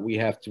or not we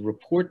have to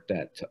report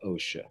that to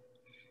OSHA.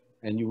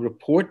 And you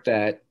report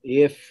that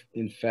if,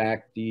 in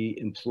fact, the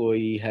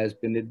employee has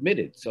been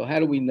admitted. So how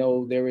do we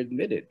know they're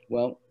admitted?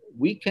 Well,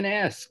 we can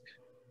ask.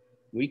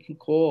 We can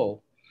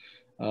call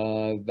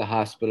the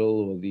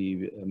hospital or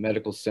the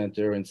medical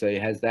center and say,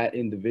 has that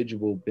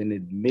individual been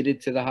admitted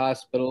to the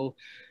hospital?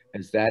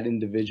 Has that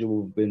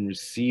individual been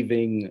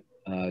receiving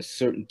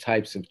certain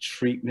types of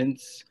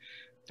treatments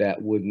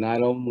that would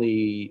not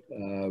only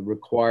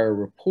require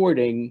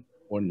reporting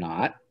or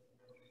not,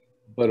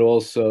 but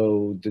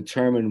also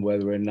determine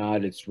whether or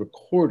not it's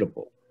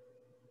recordable?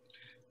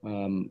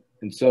 And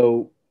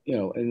so,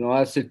 in a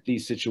lot of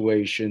these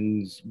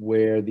situations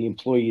where the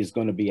employee is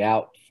going to be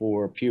out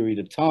for a period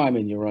of time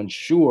and you're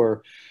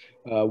unsure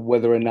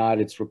whether or not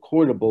it's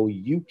recordable,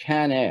 you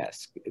can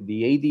ask.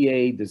 The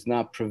ADA does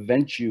not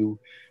prevent you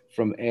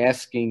from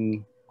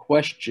asking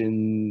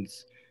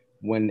questions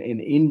when an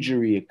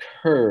injury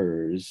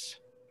occurs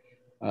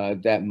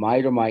that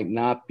might or might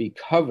not be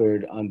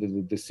covered under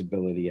the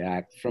Disability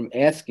Act, from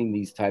asking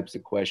these types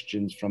of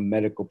questions from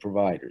medical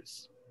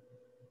providers.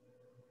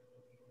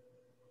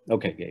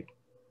 Okay, Gabe.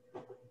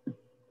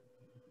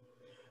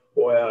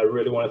 Boy, I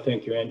really want to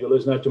thank you, Angela.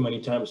 There's not too many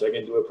times I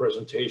can do a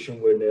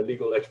presentation with a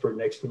legal expert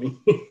next to me.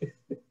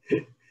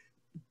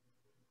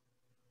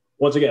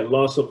 Once again,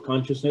 loss of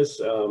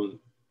consciousness.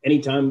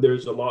 Anytime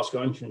there's a loss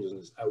of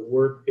consciousness at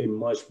work, it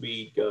must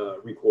be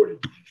recorded.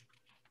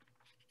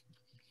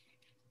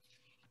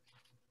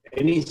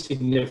 Any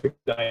significant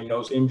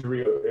diagnosed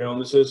injury or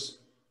illnesses,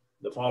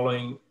 the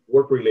following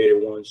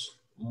work-related ones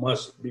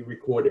must be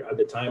recorded at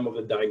the time of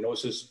the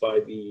diagnosis by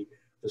the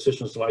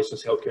physician's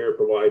licensed healthcare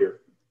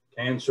provider: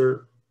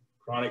 cancer,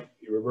 chronic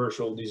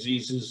irreversible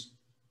diseases,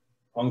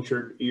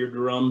 punctured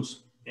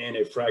eardrums, and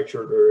a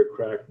fractured or a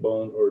cracked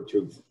bone or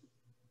tooth.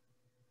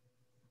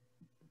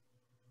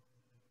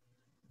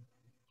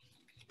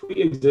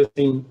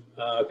 Pre-existing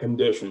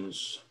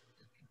conditions.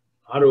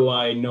 How do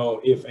I know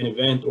if an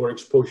event or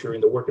exposure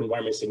in the work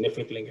environment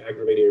significantly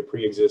aggravated a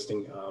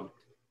pre-existing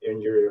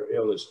injury or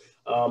illness?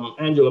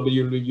 Angela, but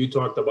you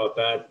talked about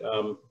that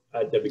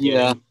at the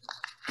beginning.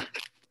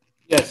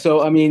 Yeah,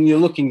 so I mean, you're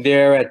looking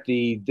there at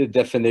the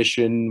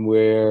definition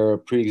where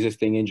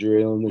pre-existing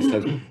injury or illness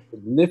has been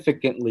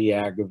significantly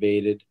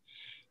aggravated.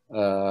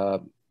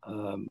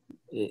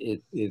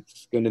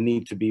 It's going to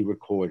need to be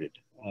recorded.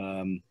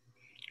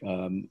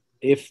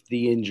 If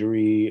the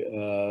injury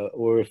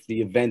or if the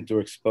event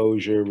or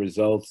exposure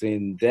results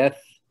in death,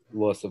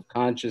 loss of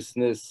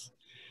consciousness,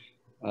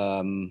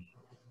 the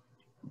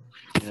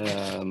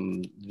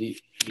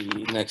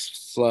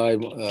next slide,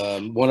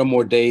 1 or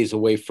more days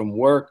away from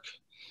work,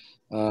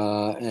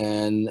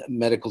 and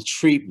medical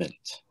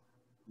treatment,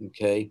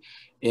 okay?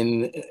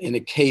 In a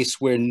case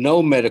where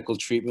no medical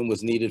treatment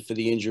was needed for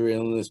the injury or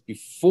illness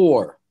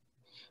before,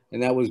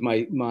 and that was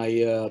my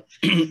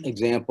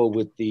example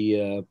with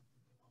the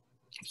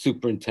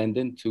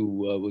superintendent who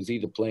was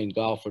either playing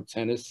golf or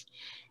tennis,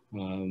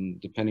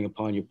 depending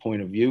upon your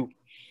point of view,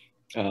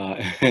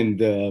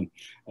 and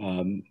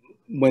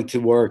went to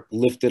work,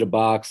 lifted a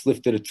box,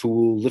 lifted a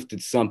tool,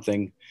 lifted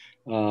something,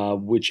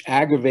 which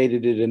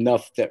aggravated it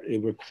enough that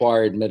it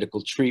required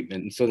medical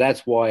treatment. And so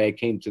that's why I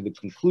came to the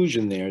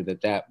conclusion there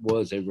that that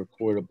was a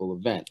recordable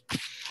event.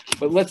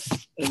 But let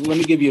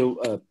me give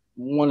you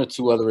 1 or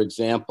 2 other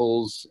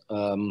examples.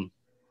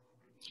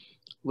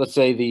 Let's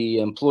say the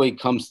employee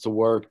comes to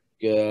work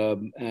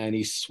and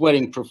he's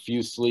sweating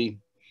profusely,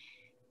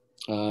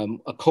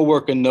 A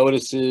coworker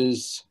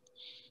notices,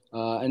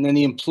 and then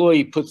the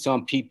employee puts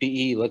on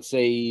PPE. Let's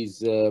say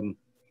he's in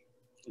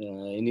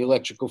the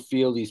electrical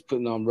field, he's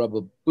putting on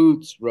rubber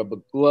boots, rubber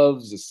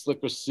gloves, a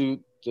slicker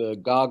suit,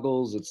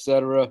 goggles,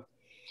 etc.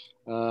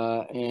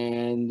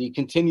 And he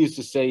continues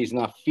to say he's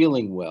not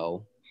feeling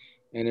well.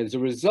 And as a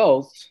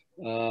result,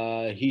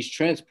 he's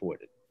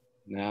transported.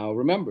 Now,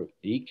 remember,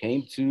 he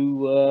came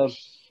to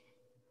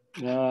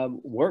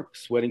work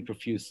sweating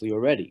profusely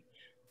already.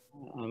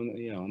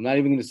 I'm not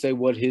even going to say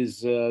what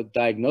his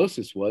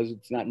diagnosis was.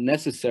 It's not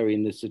necessary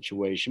in this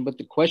situation. But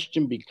the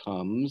question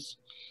becomes,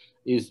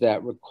 is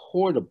that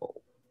recordable?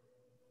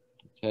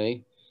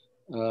 Okay.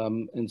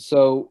 And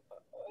so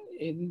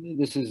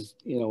this is,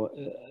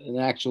 an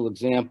actual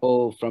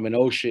example from an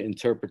OSHA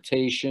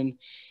interpretation.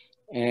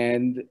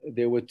 And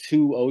there were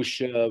two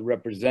OSHA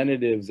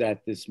representatives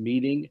at this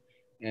meeting,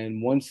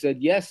 and one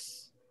said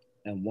yes,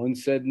 and one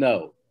said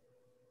no.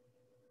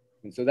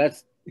 And so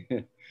that's,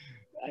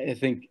 I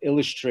think,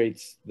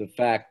 illustrates the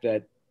fact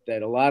that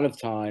a lot of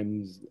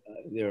times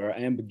there are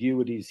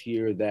ambiguities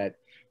here that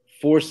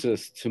force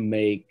us to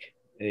make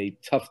a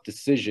tough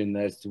decision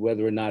as to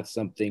whether or not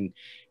something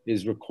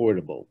is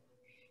recordable.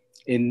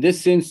 In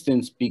this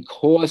instance,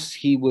 because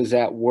he was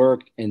at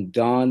work and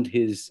donned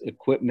his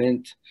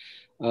equipment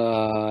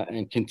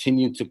and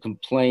continued to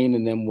complain,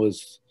 and then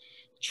was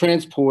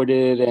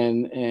transported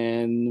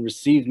and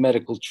received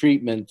medical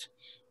treatment,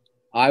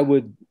 I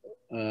would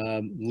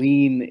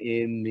lean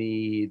in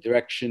the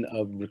direction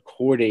of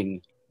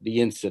recording the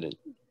incident.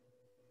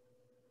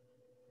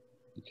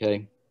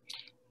 Okay.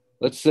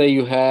 Let's say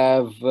you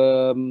have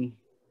a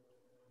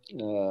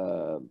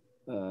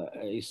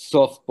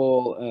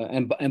softball,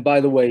 and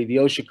by the way, the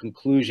OSHA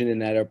conclusion in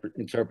that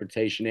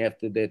interpretation,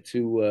 after their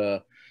two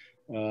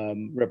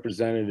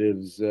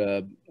representatives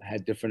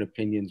had different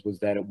opinions, was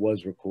that it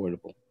was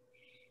recordable.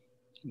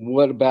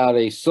 What about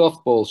a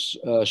softball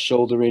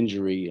shoulder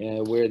injury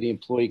where the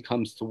employee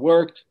comes to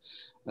work,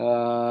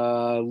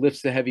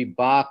 lifts a heavy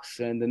box,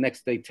 and the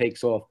next day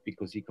takes off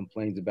because he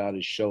complains about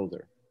his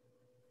shoulder?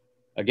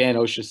 Again,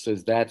 OSHA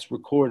says that's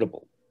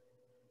recordable.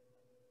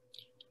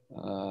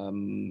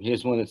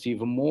 Here's one that's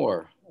even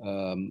more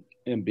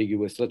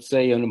ambiguous. Let's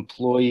say an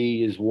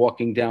employee is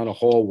walking down a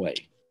hallway.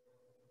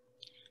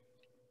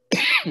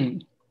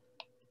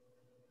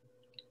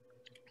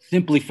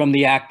 Simply from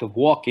the act of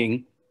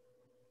walking,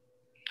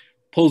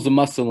 pulls a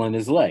muscle in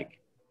his leg.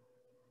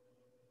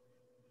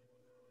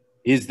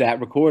 Is that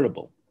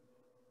recordable?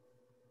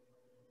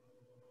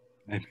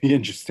 I'd be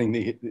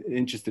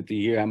interested to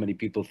hear how many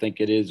people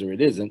think it is or it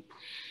isn't.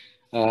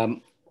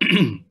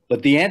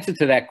 But the answer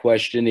to that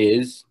question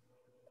is,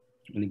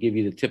 I'm going to give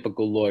you the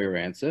typical lawyer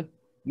answer,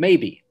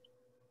 maybe.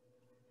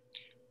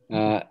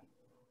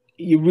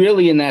 You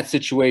really, in that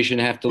situation,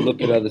 have to look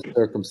at other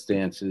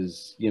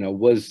circumstances.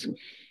 Was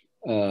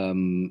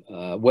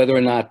whether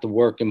or not the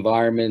work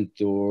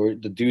environment or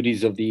the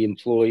duties of the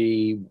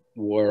employee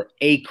were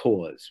a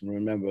cause.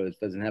 Remember, it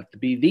doesn't have to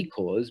be the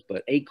cause,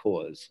 but a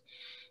cause,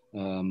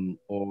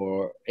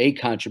 or a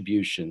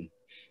contribution,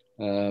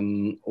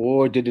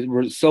 or did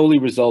it solely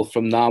result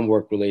from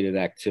non-work related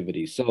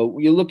activities? So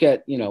you look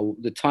at,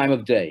 the time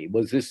of day.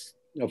 Was this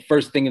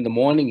first thing in the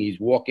morning? He's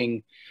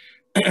walking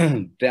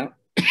down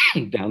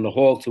the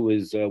hall to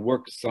his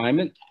work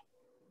assignment.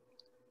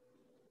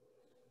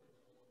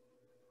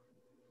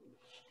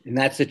 In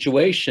that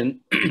situation,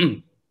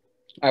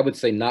 I would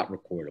say not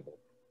recordable.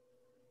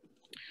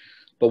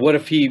 But what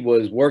if he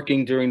was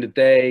working during the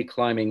day,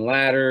 climbing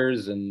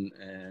ladders, and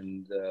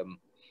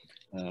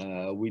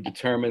we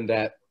determined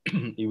that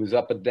he was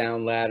up and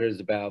down ladders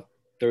about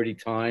 30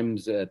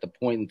 times at the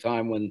point in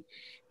time when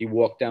he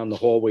walked down the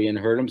hallway and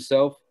hurt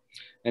himself?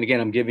 And again,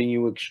 I'm giving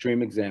you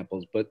extreme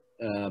examples, but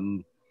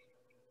that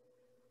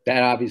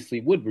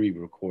obviously would be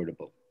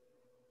recordable.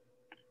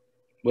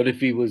 What if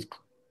he was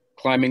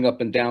climbing up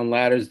and down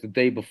ladders the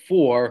day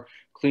before,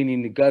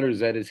 cleaning the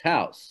gutters at his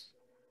house?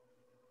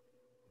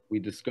 We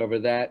discover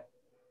that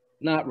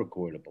not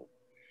recordable.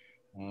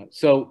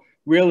 So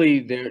really,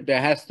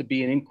 there has to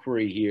be an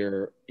inquiry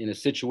here in a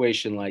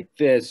situation like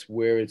this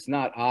where it's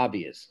not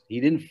obvious. He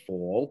didn't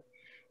fall.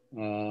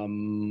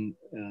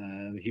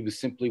 He was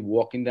simply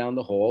walking down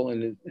the hall,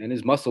 and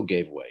his muscle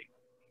gave way.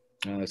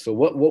 So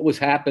what was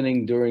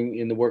happening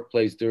in the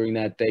workplace during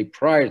that day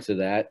prior to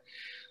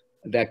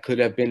that could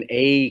have been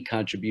a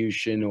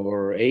contribution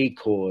or a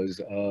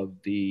cause of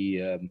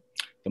the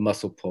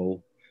muscle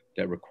pull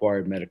that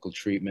required medical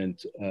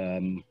treatment,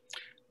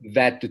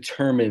 that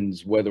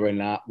determines whether or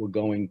not we're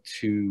going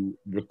to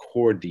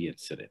record the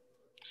incident.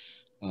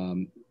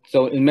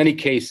 So in many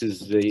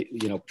cases,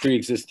 the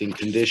pre-existing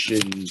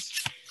conditions,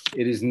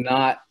 it is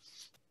not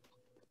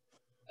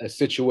a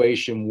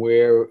situation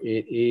where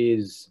it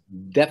is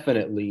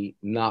definitely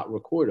not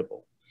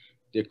recordable.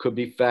 There could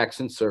be facts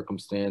and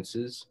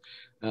circumstances,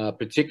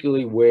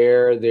 particularly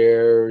where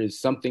there is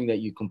something that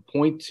you can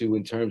point to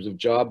in terms of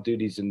job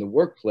duties in the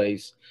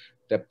workplace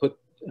that put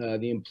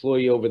the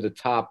employee over the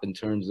top in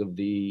terms of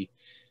the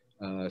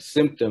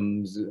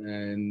symptoms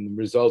and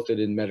resulted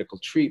in medical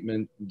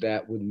treatment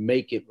that would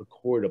make it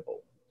recordable.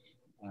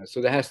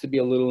 So there has to be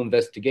a little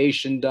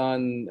investigation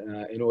done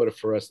in order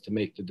for us to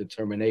make the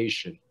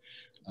determination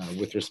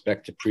with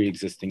respect to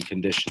pre-existing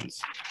conditions.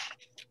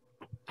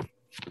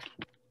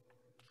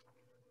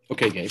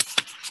 Okay, Gabe.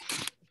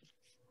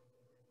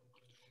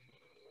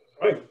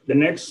 All right, the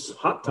next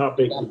hot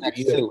topic would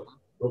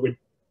be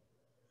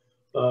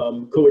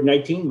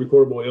COVID-19,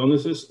 recordable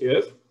illnesses.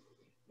 If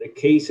the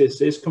case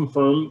is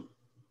confirmed,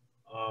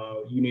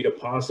 you need a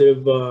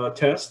positive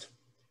test.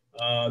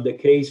 The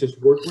case is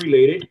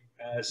work-related,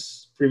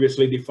 as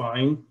previously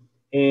defined,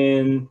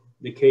 and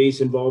the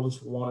case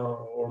involves one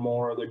or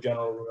more of the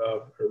general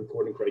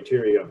recording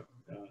criteria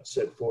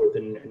set forth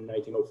in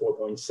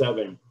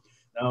 1904.7.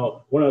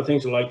 Now, one of the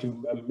things I'd like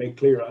to make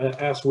clear,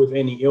 as with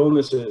any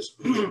illnesses,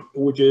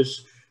 which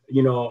is,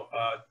 you know,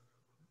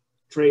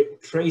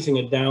 tracing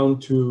it down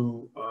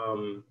to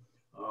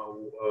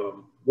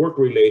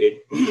work-related,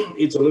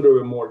 it's a little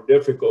bit more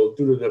difficult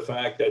due to the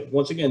fact that,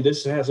 once again,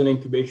 this has an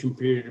incubation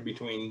period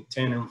between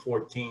 10 and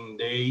 14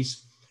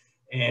 days.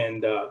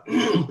 And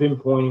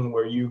pinpointing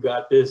where you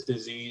got this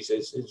disease,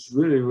 it's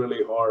really,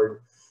 really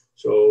hard.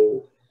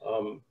 So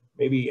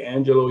maybe,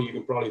 Angelo, you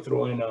can probably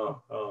throw in a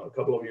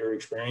couple of your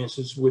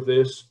experiences with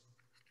this.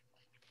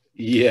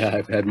 Yeah,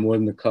 I've had more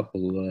than a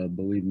couple,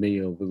 believe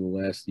me, over the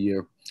last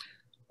year.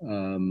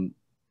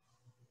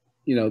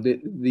 You know,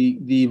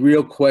 the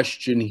real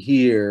question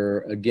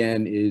here,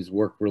 again, is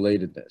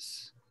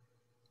work-relatedness.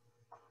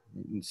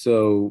 And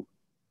so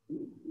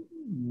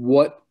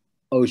what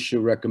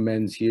OSHA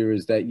recommends here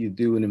is that you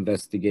do an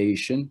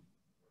investigation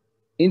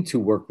into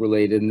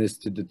work-relatedness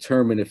to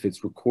determine if it's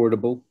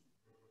recordable.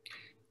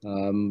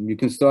 You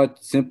can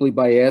start simply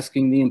by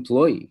asking the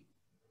employee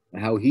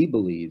how he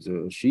believes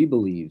or she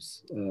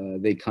believes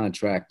they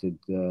contracted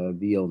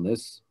the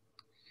illness.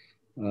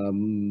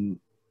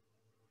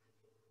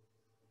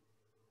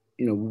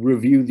 You know,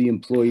 review the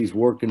employee's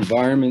work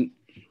environment.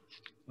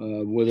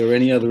 Were there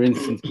any other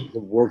instances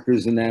of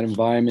workers in that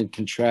environment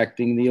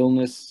contracting the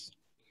illness?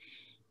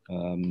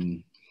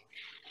 You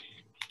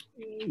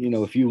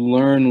know, if you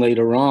learn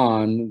later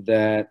on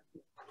that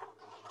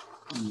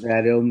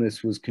that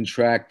illness was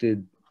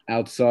contracted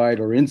outside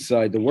or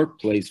inside the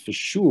workplace, for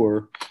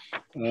sure,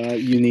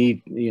 you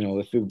need, you know,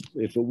 if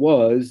it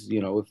was,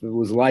 you know, if it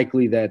was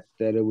likely that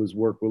it was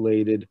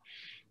work-related,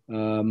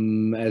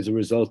 as a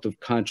result of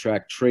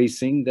contract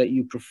tracing that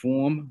you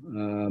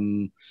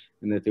perform,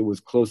 and that there was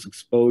close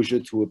exposure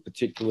to a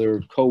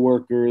particular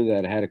coworker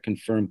that had a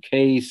confirmed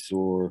case,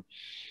 or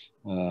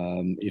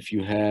if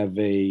you have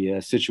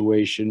a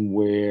situation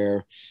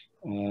where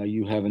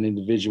you have an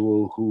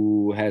individual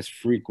who has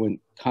frequent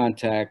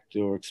contact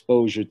or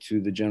exposure to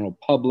the general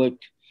public,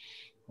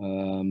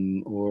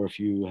 or if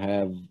you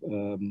have,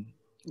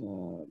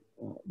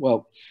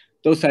 well,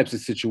 those types of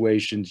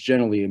situations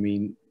generally, I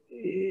mean,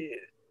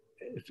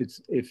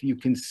 if you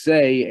can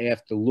say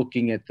after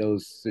looking at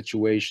those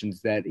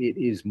situations that it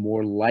is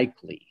more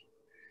likely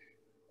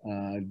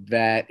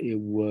that it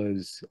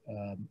was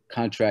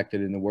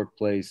contracted in the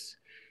workplace,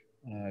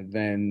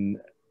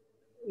 then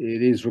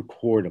it is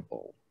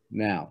recordable.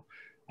 Now,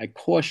 I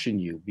caution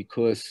you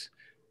because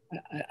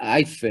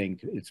I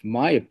think, it's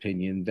my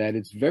opinion, that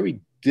it's very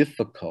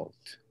difficult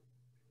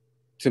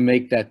to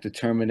make that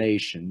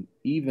determination,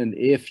 even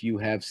if you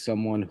have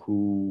someone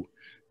who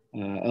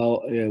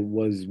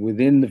was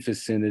within the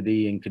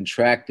vicinity and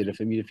contracted.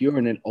 If you're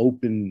in an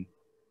open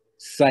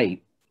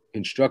site,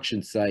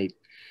 construction site,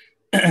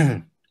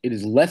 it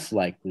is less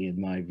likely, in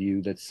my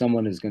view, that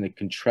someone is going to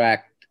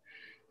contract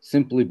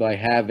simply by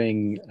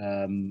having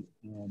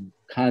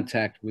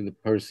contact with a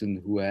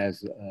person who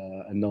has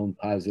a known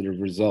positive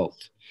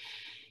result.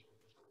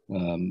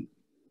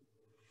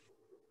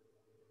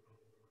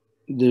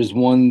 There's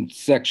one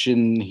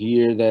section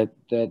here that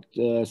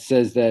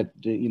says that,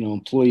 you know,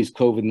 employees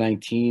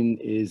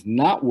COVID-19 is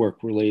not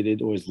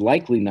work-related, or is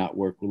likely not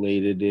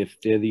work-related, if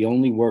they're the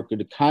only worker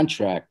to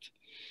contract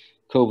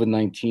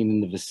COVID-19 in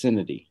the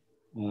vicinity,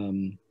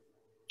 and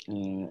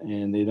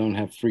they don't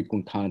have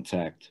frequent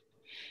contact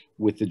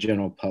with the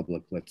general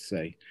public, let's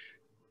say.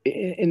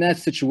 In that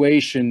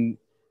situation,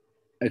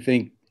 I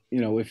think,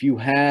 you know, if you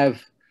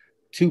have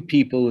two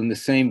people in the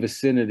same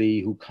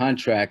vicinity who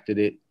contracted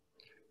it,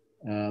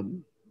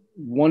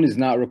 one is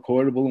not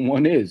recordable and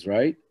one is,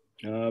 right?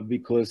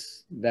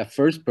 Because that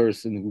first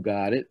person who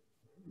got it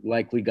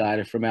likely got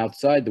it from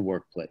outside the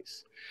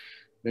workplace.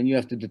 Then you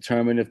have to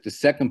determine if the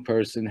second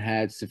person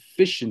had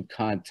sufficient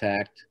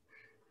contact,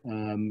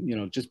 you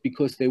know, just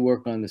because they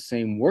work on the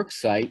same work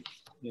site,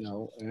 you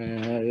know,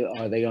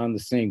 are they on the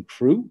same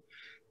crew?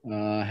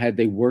 Had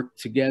they worked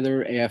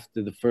together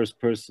after the first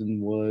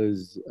person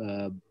was,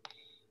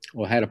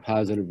 or had a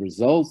positive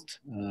result?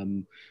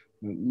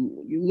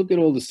 You look at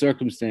all the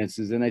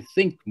circumstances, and I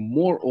think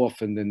more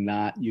often than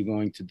not, you're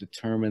going to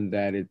determine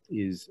that it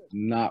is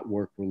not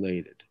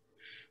work-related.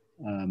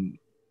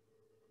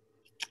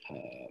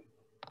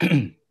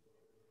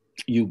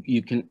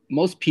 You can,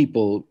 most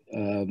people,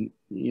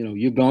 you know,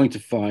 you're going to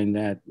find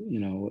that, you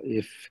know,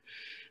 if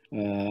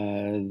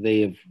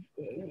they have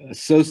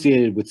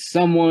associated with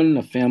someone,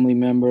 a family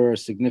member, a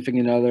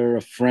significant other,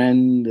 a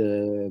friend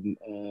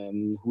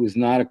who is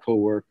not a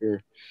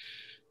coworker,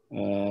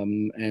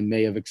 and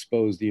may have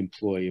exposed the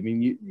employee. I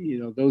mean, you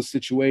know, those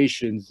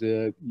situations,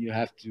 you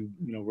have to,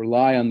 you know,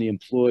 rely on the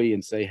employee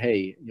and say,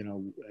 hey, you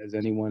know, has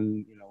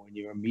anyone, you know, in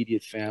your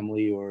immediate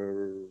family,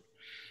 or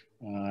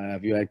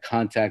have you had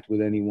contact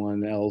with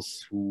anyone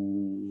else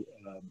who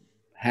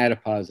had a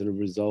positive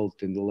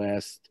result in the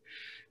last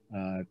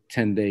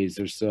 10 days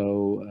or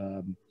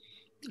so?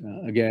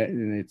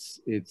 Again,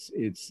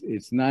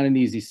 it's not an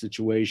easy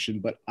situation,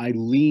 but I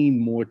lean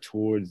more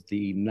towards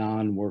the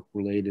non-work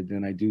related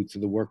than I do to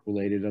the work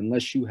related,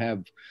 unless you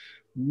have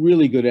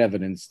really good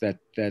evidence that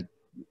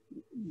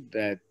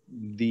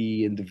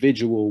the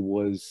individual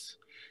was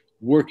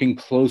working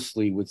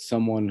closely with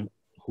someone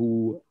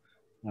who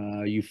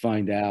you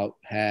find out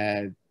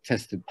had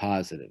tested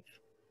positive.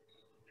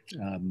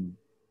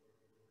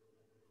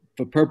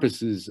 For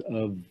purposes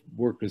of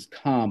workers'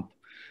 comp,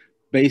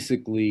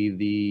 basically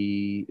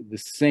the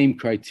same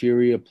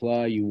criteria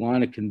apply. You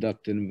want to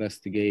conduct an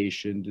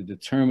investigation to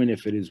determine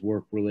if it is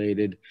work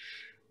related.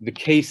 The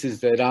cases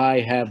that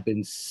I have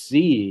been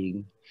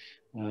seeing,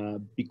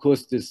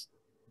 because this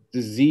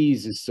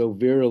disease is so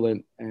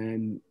virulent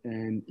and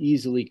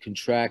easily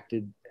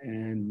contracted,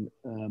 and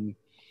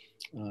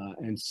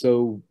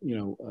so, you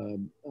know,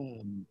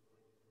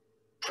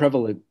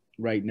 prevalent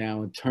right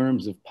now in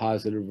terms of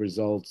positive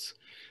results,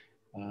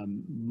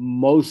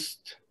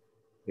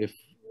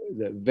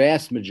 the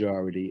vast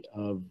majority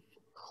of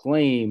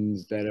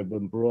claims that have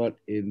been brought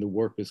in the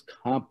workers'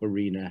 comp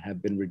arena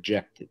have been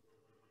rejected.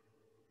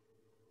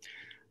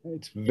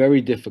 It's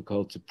very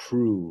difficult to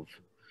prove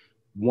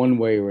one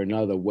way or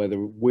another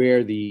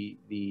where the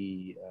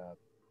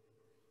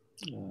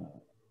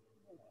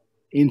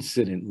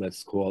incident,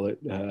 let's call it,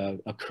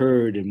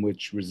 occurred, in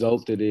which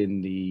resulted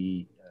in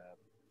the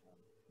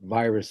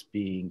virus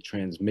being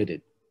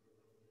transmitted,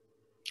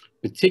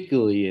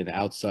 particularly in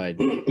outside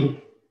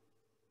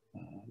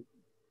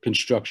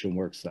construction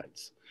work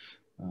sites.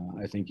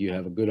 I think you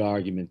have a good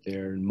argument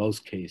there in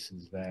most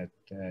cases that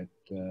it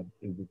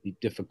would be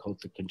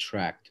difficult to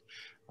contract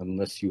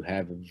unless you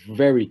have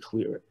very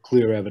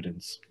clear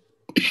evidence.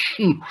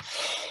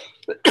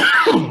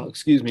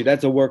 Excuse me,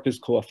 that's a worker's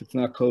cough. It's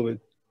not COVID.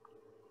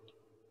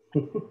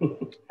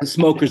 A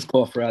smoker's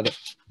cough, rather.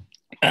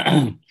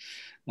 I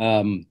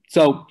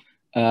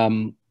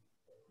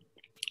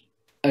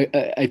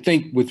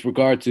think with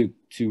regard to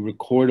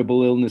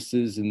recordable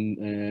illnesses,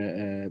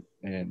 and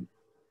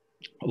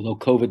although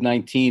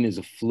COVID-19 is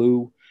a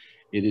flu,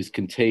 it is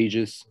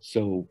contagious.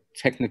 So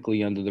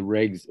technically under the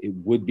regs, it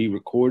would be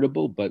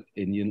recordable, but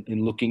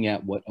in looking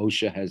at what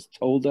OSHA has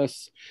told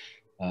us,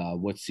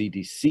 what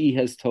CDC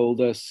has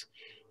told us,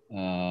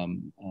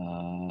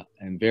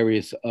 and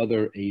various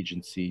other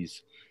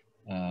agencies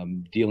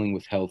dealing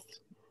with health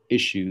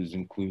issues,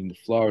 including the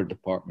Florida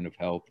Department of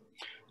Health,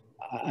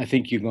 I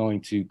think you're going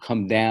to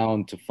come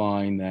down to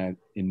find that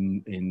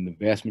in the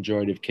vast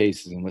majority of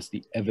cases, unless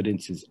the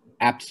evidence is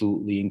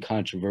absolutely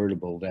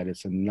incontrovertible, that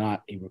it's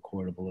not a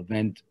recordable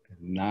event,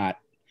 not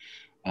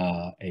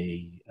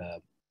a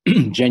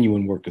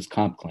genuine workers'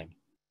 comp claim.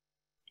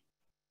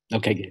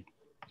 Okay, Gabe.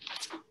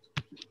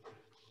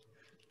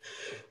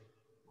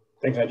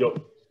 Thanks, Angel.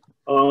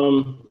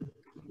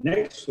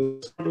 Next,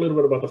 let's talk a little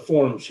bit about the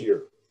forms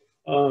here.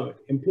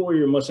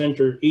 Employer must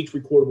enter each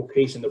recordable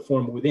case in the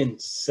form within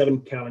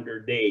 7 calendar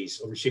days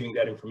of receiving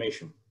that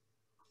information.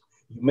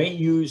 You may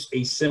use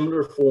a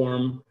similar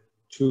form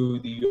to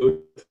the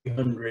OSHA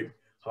 300.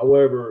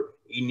 However,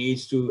 it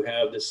needs to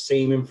have the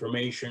same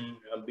information,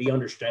 be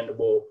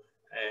understandable,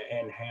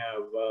 and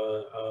have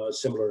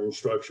similar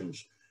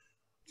instructions.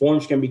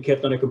 Forms can be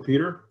kept on a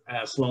computer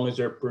as long as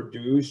they're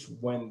produced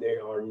when they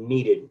are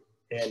needed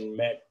and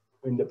met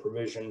in the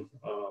provision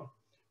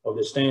of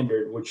the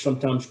standard, which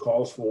sometimes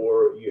calls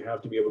for you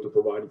have to be able to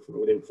provide it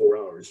within 4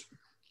 hours.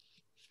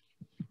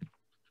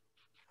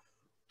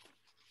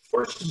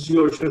 First is the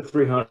OSHA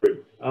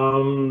 300.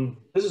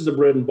 This is the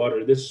bread and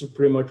butter. This is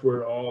pretty much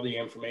where all the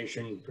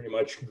information pretty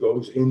much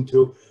goes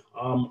into.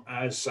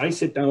 As I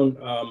sit down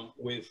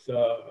with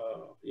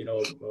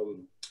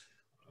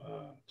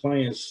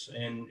clients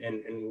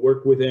and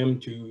work with them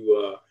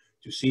to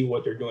see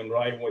what they're doing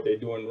right and what they're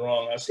doing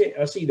wrong, I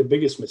see the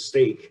biggest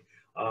mistake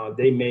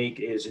they make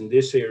is in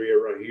this area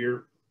right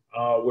here,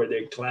 where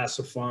they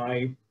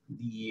classify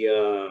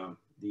the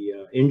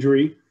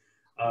injury.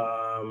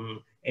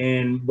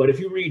 But if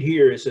you read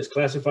here, it says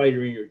classify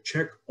injury,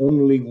 check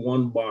only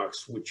one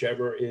box,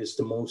 whichever is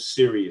the most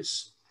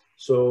serious.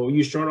 So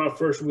you start off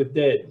first with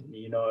dead.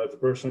 You know, if the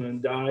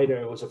person died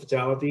or it was a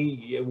fatality,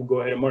 yeah, we'll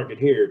go ahead and mark it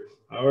here.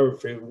 However,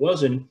 if it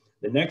wasn't,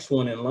 the next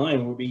one in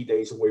line will be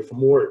days away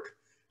from work.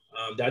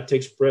 That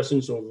takes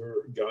precedence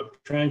over job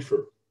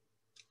transfer.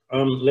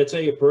 Let's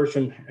say a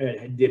person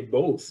did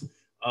both,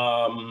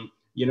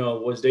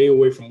 was day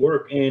away from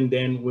work and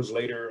then was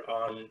later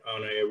on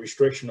a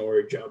restriction or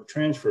a job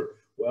transfer.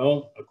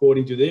 Well,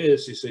 according to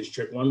this, it says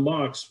check one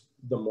box,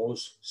 the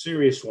most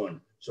serious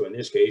one. So in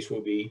this case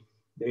will be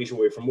days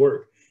away from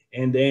work.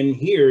 And then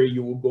here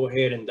you will go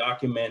ahead and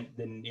document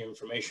the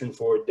information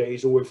for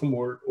days away from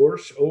work or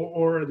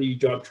the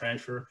job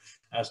transfer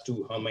as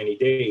to how many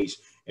days.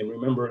 And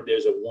remember,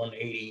 there's a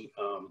 180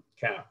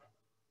 cap.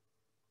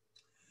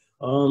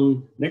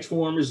 Next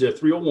form is a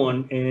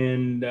 301,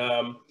 and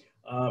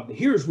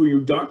here's where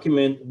you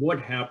document what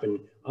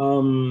happened.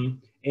 And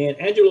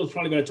Angelo is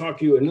probably going to talk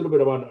to you a little bit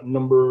about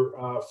number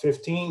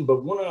 15,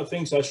 but one of the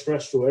things I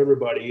stress to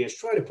everybody is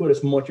try to put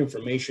as much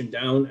information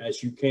down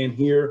as you can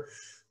here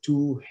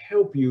to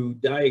help you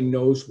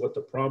diagnose what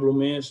the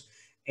problem is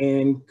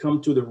and come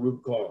to the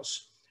root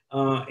cause.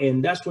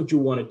 And that's what you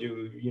want to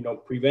do, you know,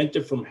 prevent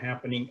it from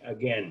happening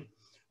again.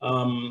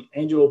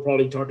 Angelo will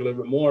probably talk a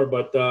little bit more,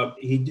 but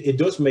it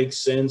does make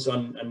sense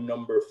on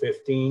number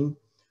 15.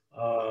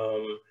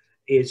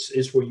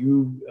 It's where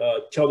you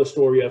tell the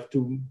story of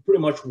to pretty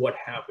much what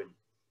happened.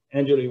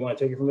 Angelo, you want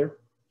to take it from there?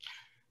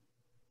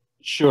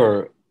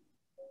 Sure.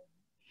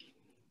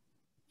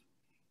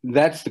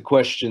 That's the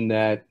question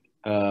that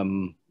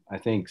I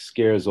think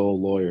scares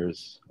all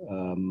lawyers,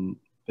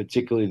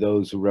 particularly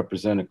those who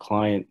represent a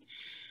client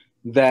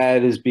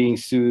that is being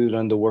sued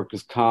under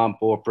workers' comp,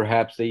 or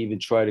perhaps they even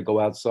try to go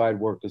outside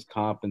workers'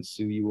 comp and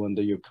sue you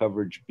under your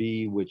coverage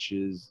B, which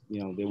is,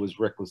 you know, there was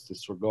reckless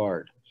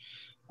disregard.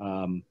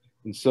 And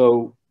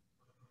so,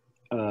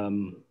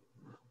 you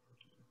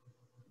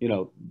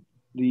know,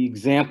 the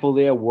example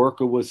there,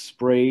 worker was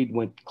sprayed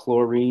with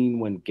chlorine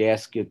when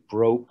gasket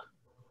broke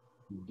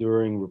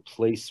during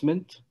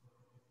replacement.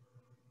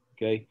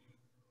 Okay.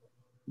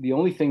 The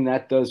only thing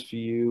that does for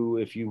you,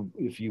 if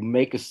you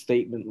make a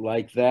statement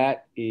like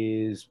that,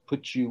 is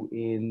put you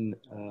in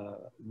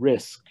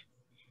risk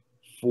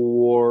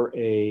for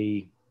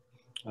a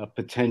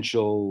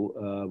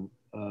potential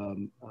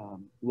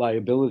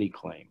liability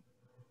claim.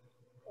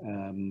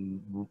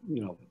 You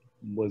know,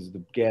 was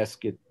the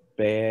gasket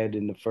bad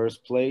in the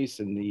first place,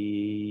 and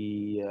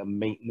the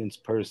maintenance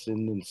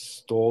person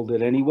installed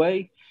it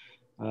anyway?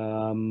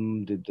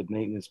 Did the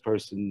maintenance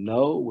person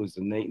know? Was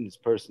the maintenance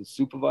person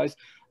supervised?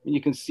 And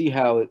you can see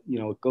how it, you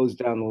know, it goes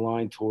down the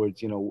line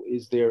towards, you know,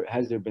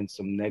 has there been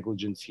some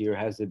negligence here?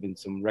 Has there been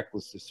some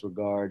reckless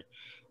disregard?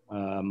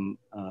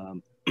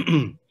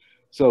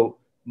 So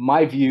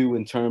my view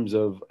in terms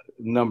of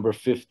number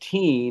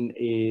 15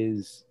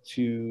 is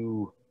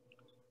to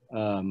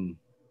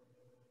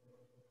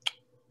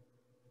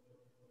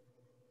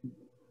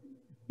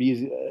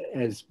be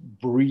as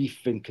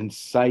brief and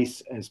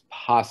concise as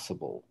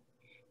possible.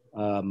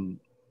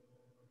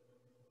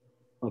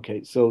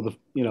 Okay, so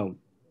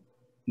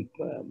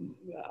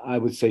I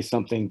would say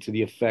something to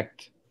the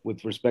effect,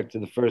 with respect to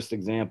the first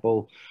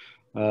example,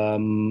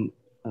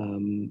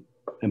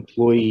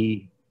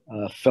 employee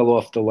fell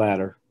off the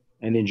ladder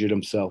and injured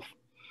himself,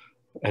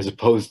 as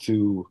opposed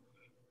to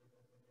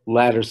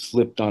ladder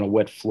slipped on a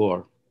wet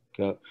floor.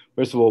 Okay.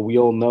 First of all, we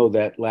all know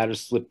that ladder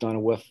slipped on a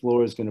wet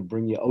floor is going to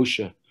bring you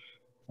OSHA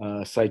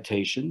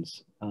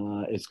citations.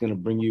 It's going to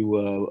bring you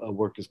a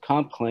workers'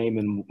 comp claim,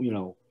 and, you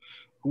know,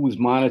 who was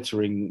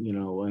monitoring, you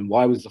know, and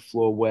why was the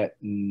floor wet,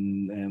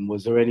 and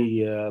was there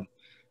any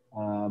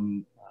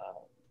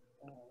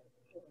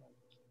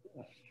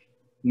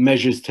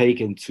measures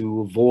taken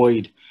to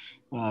avoid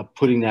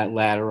putting that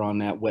ladder on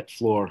that wet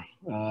floor,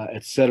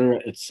 et cetera,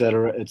 et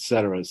cetera, et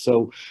cetera.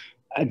 So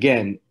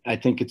again, I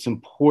think it's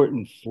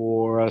important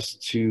for us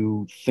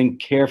to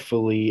think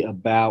carefully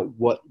about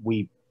what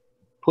we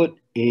put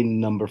in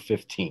number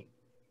 15.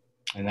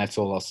 And that's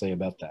all I'll say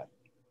about that.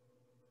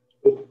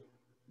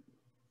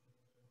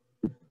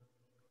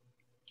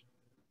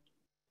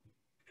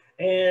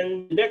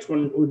 And the next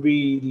one would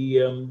be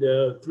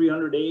the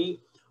 300A.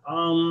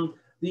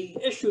 The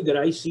issue that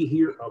I see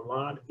here a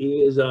lot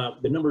is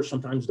the numbers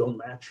sometimes don't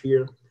match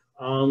here.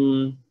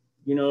 You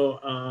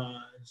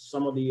know,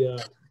 some of the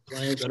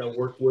clients that I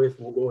work with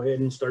will go ahead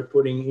and start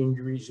putting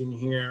injuries in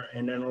here,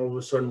 and then all of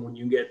a sudden, when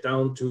you get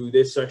down to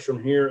this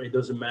section here, it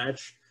doesn't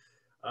match.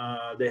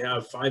 They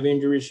have 5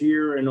 injuries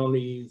here and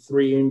only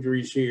 3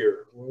 injuries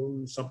here.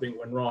 Well, something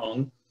went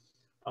wrong.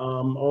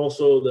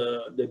 Also,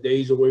 the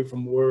days away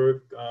from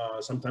work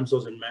sometimes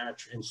doesn't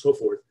match, and so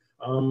forth.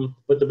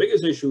 But the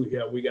biggest issue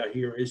here we got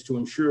here is to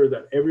ensure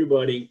that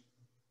everybody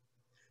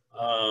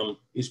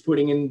is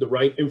putting in the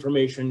right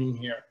information in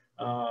here.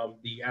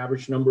 The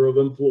average number of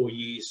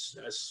employees,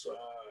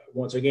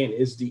 once again,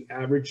 is the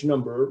average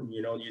number.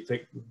 You know, you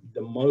take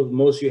the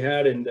most you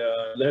had and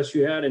the less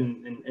you had,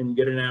 and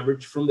get an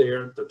average from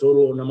there, the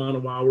total amount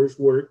of hours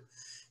worked.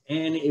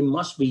 And it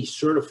must be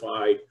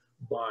certified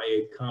by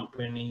a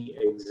company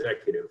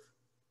executive.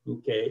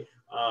 Okay,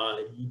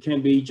 you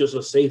can't be just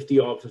a safety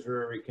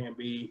officer. It can't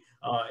be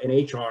an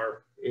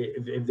HR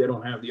if they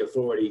don't have the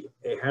authority.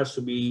 It has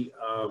to be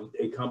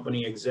a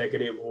company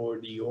executive or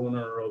the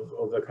owner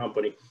of the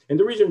company. And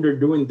the reason they're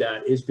doing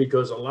that is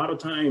because a lot of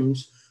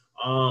times,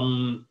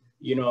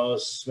 you know,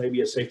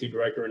 maybe a safety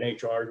director, an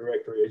HR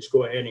director is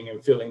go ahead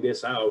and filling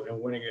this out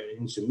and winning it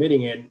and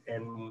submitting it,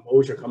 and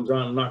OSHA comes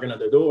on knocking at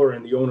the door,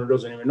 and the owner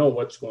doesn't even know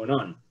what's going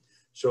on.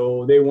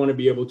 So they want to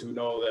be able to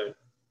know that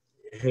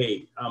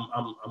hey,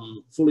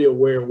 I'm fully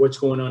aware of what's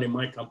going on in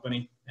my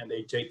company, and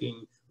they're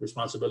taking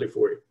responsibility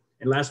for it.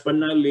 And last but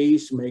not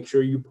least, make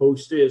sure you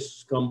post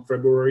this come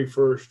February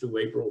 1st to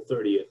April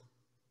 30th.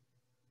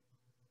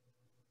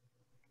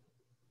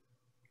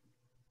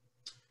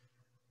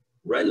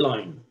 Red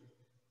line.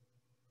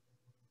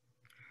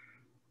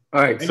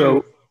 All right,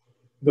 so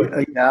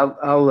yeah,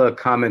 I'll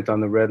comment on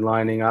the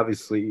redlining.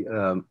 Obviously,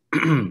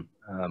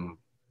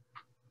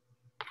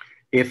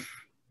 if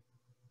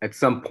at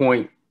some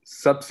point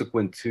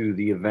subsequent to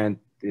the event,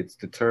 it's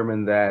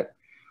determined that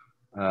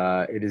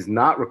it is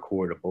not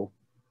recordable,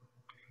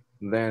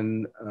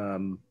 then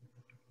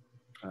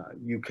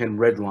you can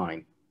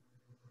redline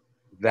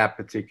that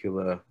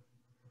particular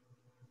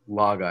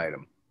log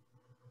item.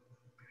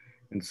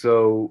 And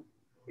so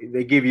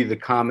they give you the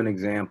common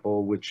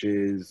example, which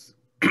is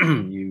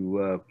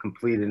you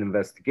complete an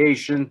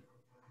investigation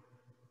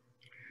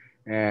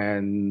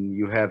and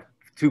you have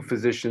two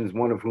physicians,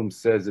 one of whom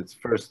says it's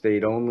first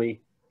aid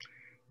only.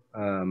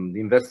 The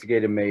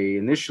investigator may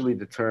initially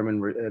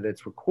determine that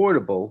it's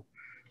recordable,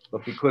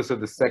 but because of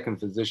the second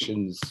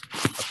physician's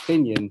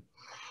opinion,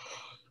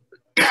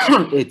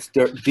 it's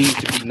deemed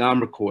to be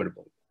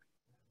non-recordable.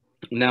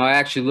 Now, I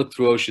actually looked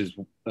through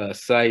OSHA's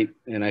site,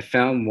 and I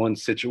found one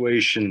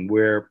situation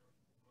where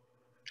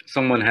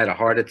someone had a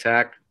heart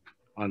attack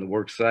on the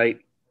work site,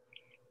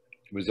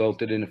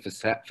 resulted in a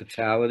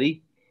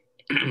fatality.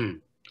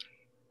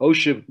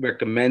 OSHA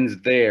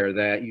recommends there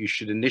that you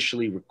should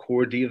initially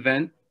record the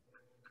event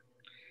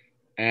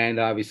and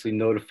obviously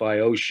notify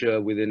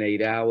OSHA within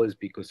 8 hours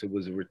because it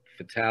was a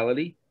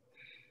fatality.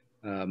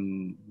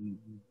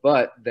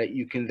 But that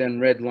you can then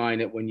redline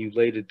it when you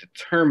later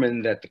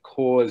determine that the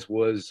cause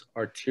was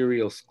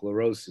arterial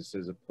sclerosis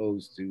as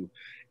opposed to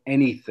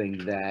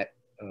anything that,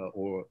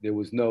 or there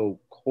was no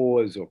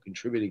cause or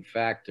contributing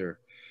factor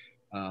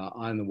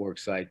on the work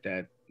site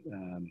that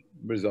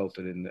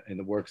resulted in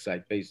the work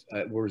site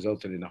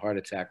resulted in a heart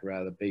attack,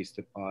 rather, based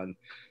upon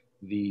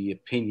the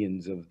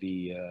opinions of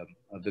the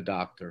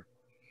doctor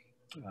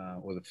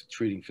or the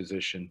treating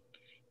physician.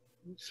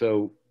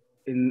 So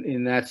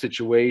in that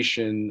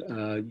situation,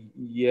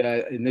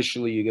 yeah,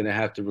 initially you're going to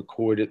have to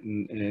record it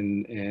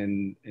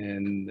and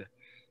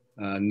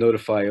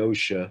notify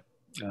OSHA,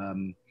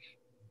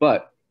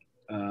 but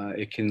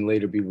it can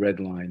later be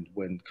redlined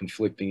when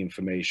conflicting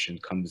information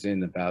comes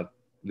in about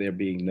there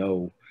being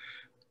no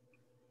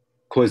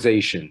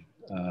causation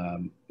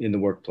in the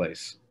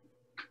workplace.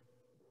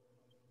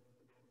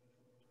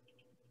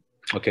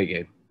 Okay,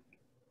 Gabe.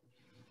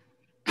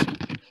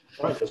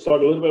 All right, let's talk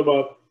a little bit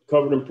about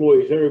covered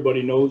employees.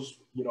 Everybody knows,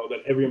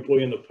 that every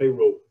employee on the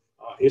payroll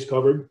is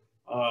covered,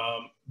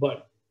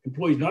 but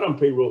employees not on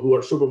payroll who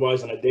are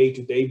supervised on a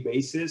day-to-day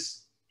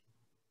basis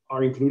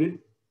are included.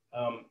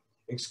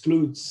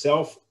 Exclude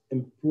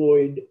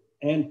self-employed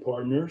and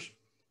partners.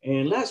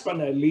 And last but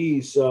not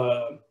least,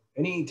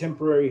 any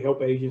temporary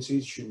help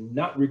agencies should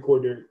not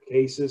record their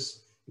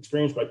cases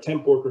experienced by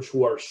temp workers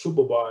who are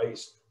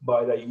supervised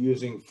by the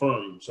using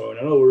firm. So in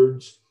other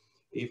words,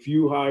 if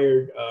you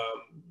hired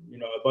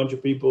a bunch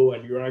of people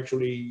and you're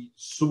actually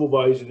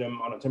supervising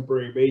them on a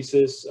temporary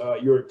basis,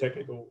 you're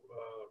technically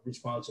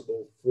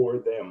responsible for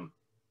them,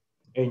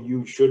 and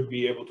you should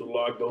be able to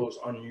log those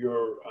on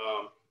your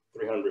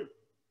 300.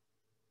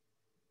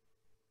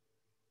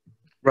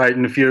 Right,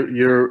 and if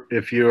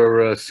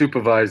you're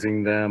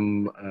supervising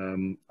them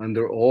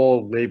under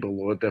all labor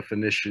law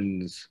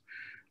definitions,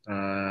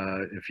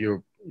 if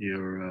you're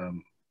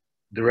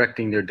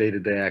directing their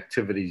day-to-day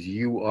activities,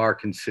 you are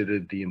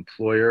considered the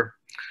employer.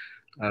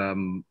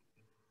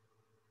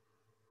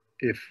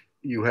 If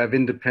you have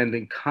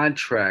independent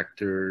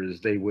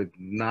contractors, they would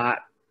not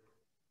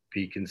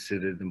be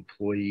considered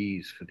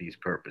employees for these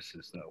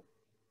purposes, though.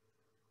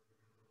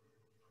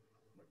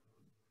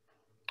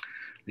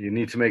 You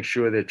need to make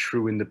sure they're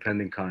true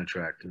independent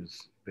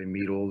contractors. They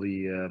meet all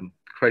the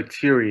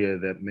criteria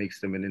that makes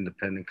them an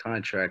independent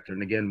contractor.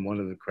 And again, one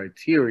of the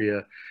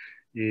criteria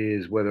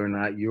is whether or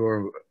not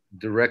you're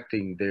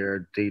directing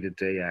their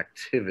day-to-day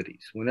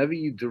activities. Whenever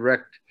you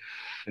direct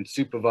and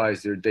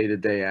supervise their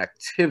day-to-day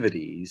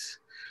activities,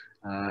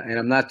 and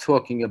I'm not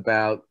talking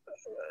about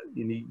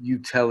you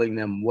telling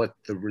them what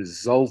the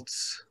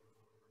results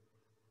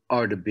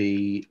are to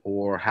be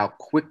or how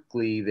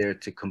quickly they're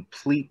to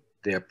complete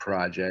their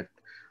project.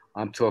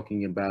 I'm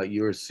talking about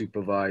you're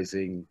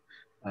supervising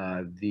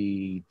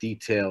the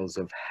details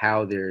of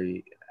how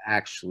they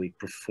actually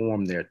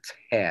perform their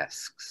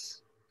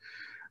tasks,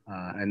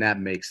 and that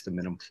makes them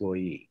an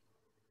employee.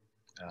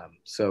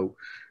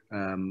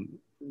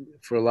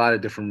 For a lot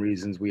of different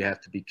reasons, we have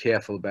to be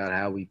careful about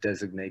how we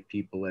designate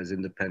people as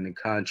independent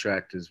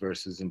contractors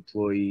versus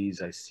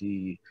employees. I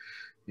see,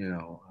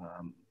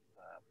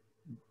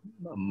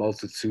 a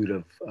multitude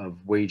of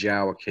wage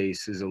hour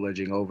cases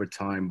alleging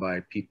overtime by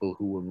people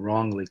who were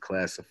wrongly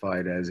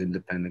classified as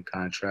independent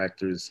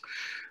contractors.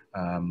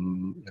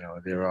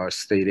 There are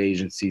state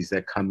agencies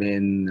that come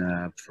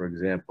in, for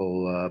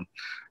example,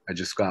 I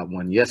just got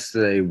one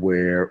yesterday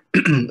where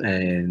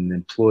an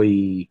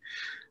employee,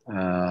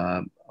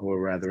 or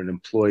rather an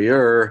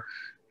employer,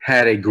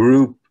 had a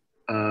group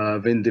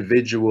of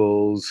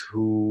individuals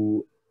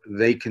who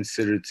they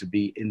considered to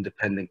be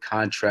independent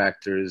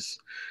contractors,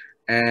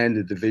 and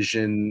the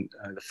division,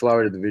 the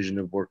Florida Division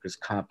of Workers'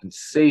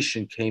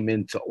 Compensation, came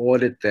in to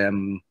audit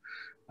them,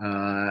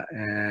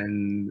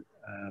 and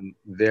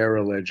they're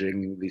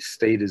alleging, the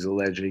state is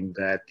alleging,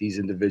 that these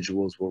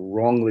individuals were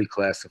wrongly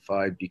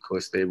classified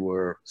because they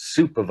were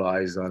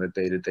supervised on a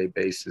day-to-day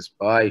basis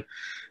by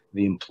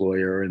the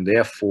employer, and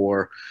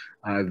therefore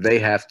they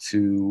have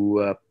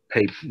to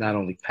pay not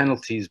only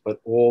penalties,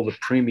 but all the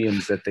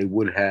premiums that they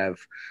would have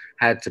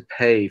had to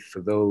pay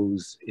for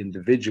those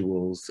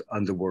individuals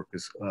under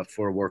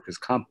for a workers'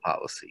 comp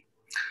policy.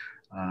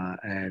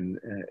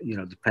 You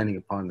know, depending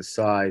upon the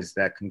size,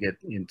 that can get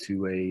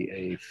into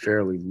a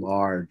fairly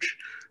large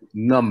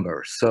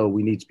number. So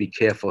we need to be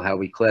careful how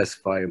we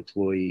classify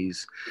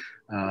employees,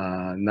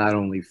 not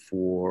only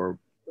for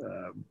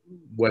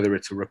whether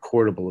it's a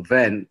recordable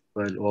event,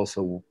 but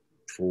also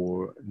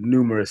for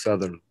numerous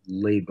other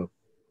labor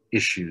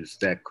issues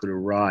that could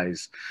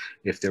arise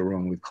if they're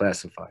wrongly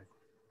classified.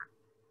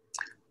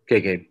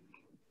 Okay, Gabe.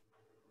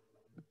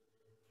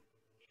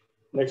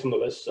 Next on the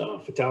list,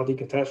 fatality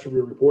catastrophe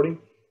reporting.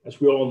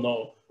 As we all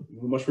know,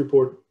 we must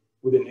report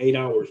within 8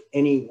 hours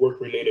any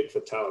work-related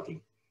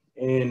fatality,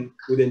 and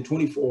within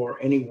 24,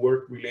 any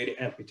work-related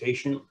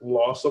amputation,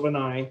 loss of an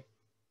eye,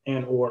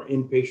 and or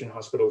inpatient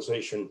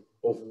hospitalization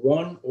of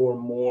one or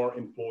more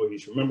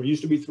employees. Remember, it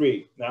used to be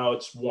 3, now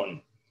it's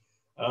 1.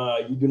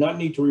 You do not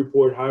need to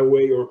report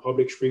highway or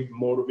public street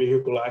motor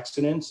vehicle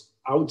accidents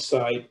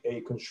outside a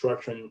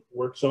construction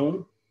work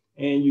zone,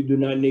 and you do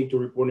not need to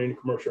report any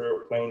commercial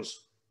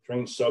airplanes,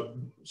 trains,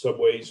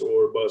 subways,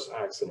 or bus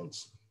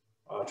accidents,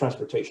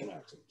 transportation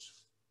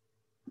accidents.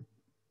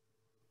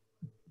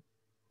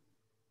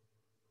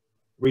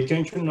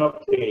 Retention and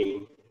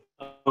updating.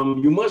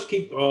 You must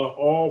keep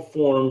all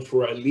forms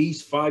for at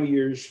least 5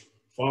 years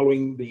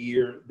following the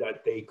year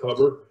that they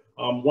cover.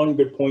 One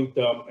good point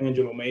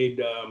Angelo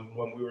made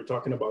when we were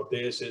talking about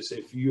this is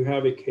if you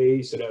have a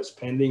case that is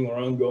pending or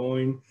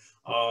ongoing,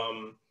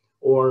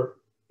 or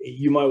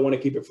you might want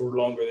to keep it for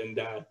longer than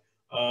that.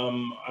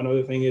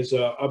 Another thing is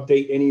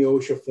update any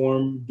OSHA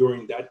form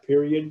during that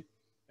period,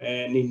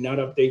 and need not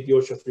update the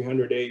OSHA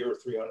 300A or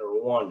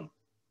 301.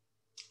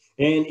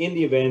 And in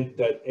the event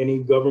that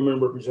any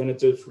government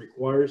representative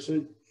requires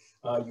it,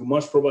 you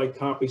must provide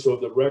copies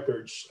of the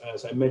records,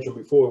 as I mentioned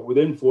before,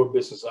 within 4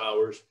 business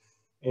hours,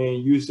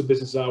 and use the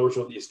business hours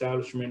of the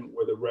establishment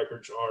where the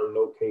records are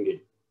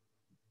located.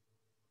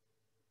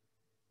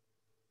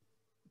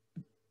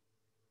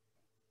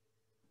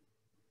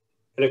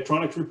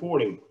 Electronics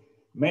reporting.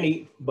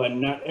 Many, but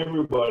not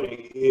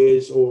everybody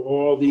is, or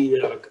all the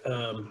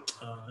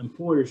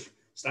employers,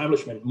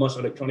 establishment must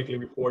electronically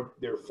report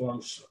their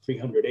Forms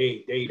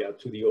 300A data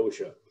to the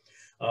OSHA.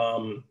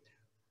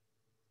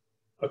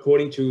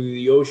 According to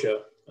the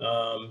OSHA,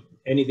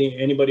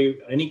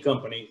 any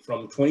company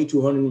from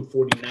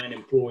 2,249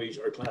 employees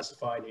are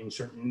classified in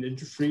certain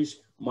industries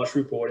must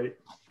report it.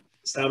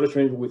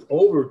 Establishment with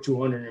over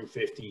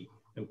 250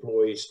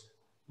 employees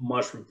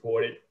must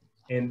report it.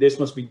 And this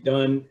must be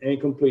done and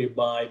completed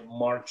by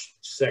March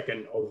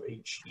 2nd of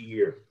each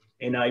year.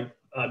 And I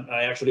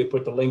actually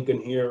put the link in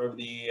here of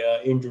the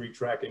injury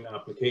tracking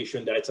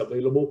application that's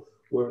available,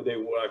 where they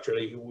will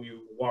actually, we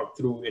walk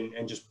through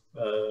and just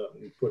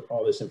put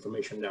all this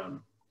information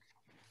down.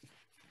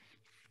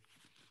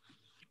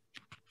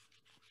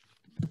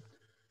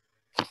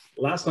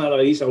 Last but not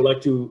least, I would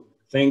like to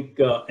thank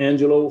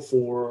Angelo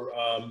for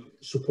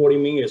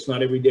supporting me. It's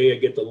not every day I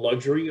get the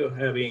luxury of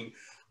having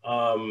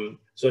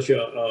such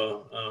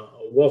a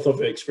wealth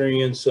of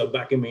experience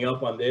backing me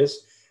up on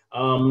this.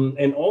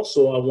 And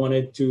also I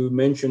wanted to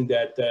mention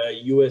that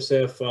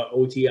USF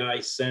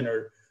OTI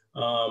Center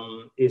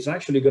is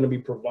actually going to be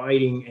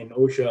providing an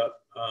OSHA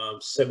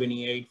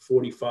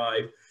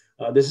 7845.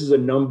 This is a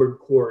numbered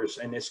course,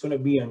 and it's going to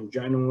be on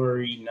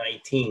January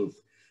 19th.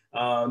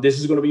 This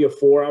is going to be a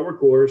 4-hour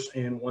course,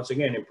 and once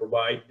again, it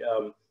provides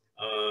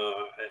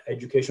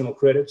educational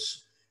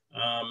credits.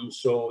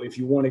 So if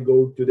you want to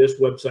go to this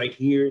website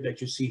here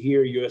that you see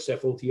here,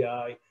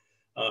 USFOTI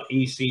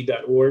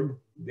ec.org,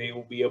 they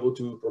will be able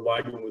to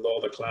provide you with all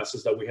the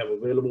classes that we have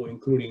available,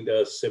 including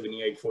the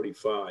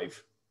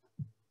 7845.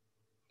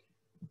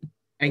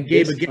 And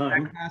Gabe, again,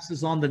 that class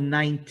is on the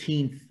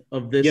 19th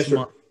of this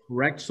month,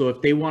 correct? So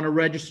if they want to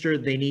register,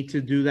 they need to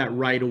do that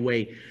right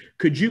away.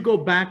 Could you go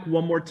back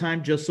one more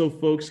time just so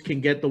folks can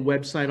get the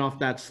website off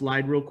that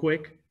slide real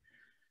quick?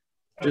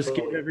 Just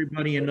give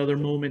everybody another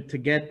moment to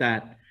get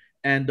that.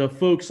 And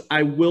folks,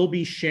 I will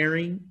be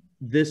sharing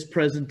this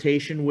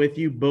presentation with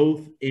you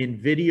both in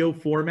video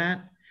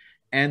format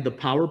and the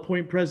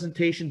PowerPoint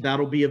presentation.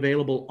 That'll be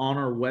available on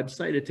our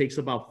website. It takes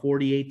about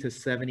 48 to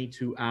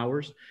 72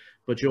 hours,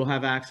 but you'll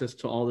have access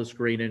to all this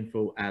great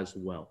info as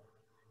well.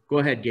 Go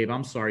ahead, Gabe.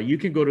 I'm sorry. You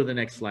can go to the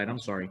next slide. I'm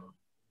sorry.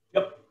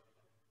 Yep.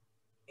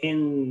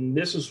 And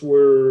this is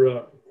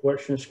where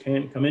questions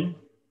can come in.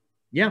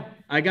 Yeah,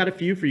 I got a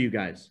few for you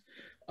guys.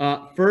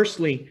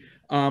 Firstly,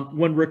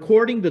 when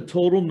recording the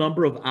total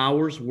number of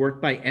hours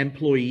worked by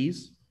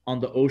employees, on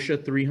the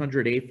OSHA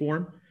 300A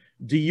form,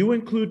 do you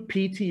include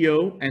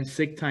PTO and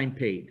sick time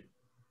paid?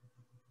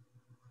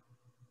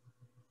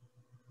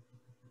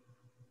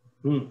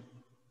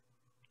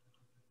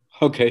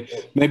 Okay,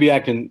 maybe I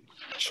can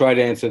try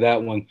to answer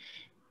that one.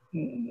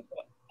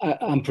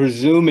 I'm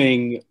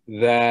presuming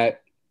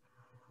that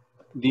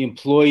the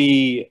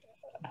employee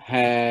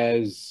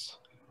has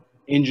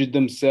injured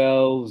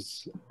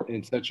themselves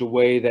in such a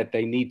way that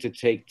they need to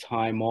take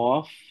time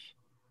off.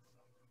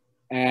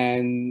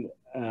 And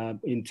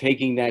in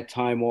taking that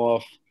time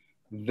off,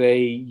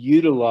 they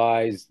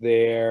utilize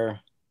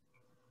their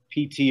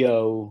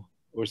PTO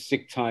or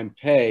sick time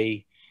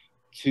pay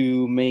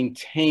to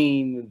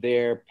maintain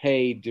their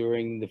pay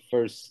during the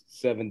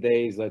first 7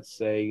 days. Let's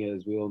say,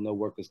 as we all know,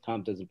 workers'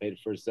 comp doesn't pay the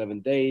first 7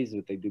 days,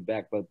 but they do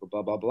back, blah, blah,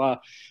 blah, blah, blah.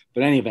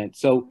 But in any event,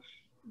 so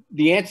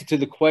the answer to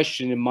the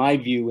question, in my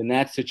view, in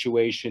that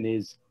situation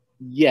is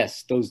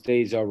yes, those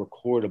days are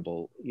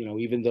recordable, you know,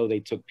 even though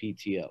they took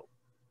PTO.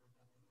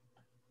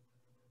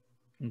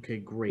 Okay,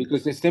 great.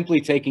 Because they're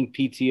simply taking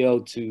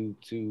PTO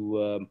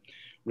to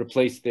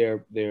replace their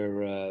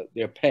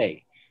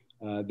pay.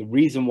 The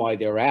reason why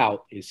they're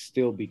out is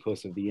still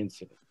because of the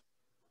incident.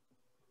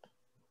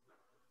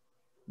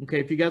 Okay,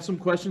 if you got some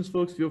questions,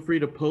 folks, feel free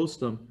to post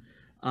them.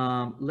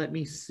 Let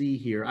me see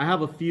here. I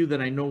have a few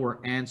that I know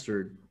were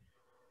answered.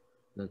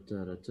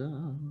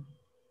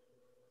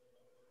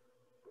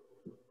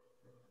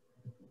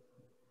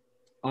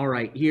 All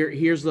right,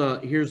 here's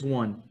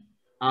one.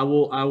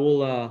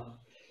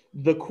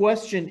 The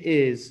question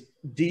is,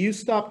 when do you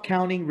stop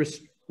counting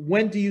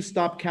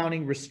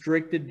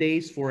restricted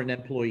days for an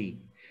employee?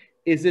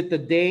 Is it the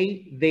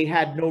day they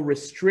had no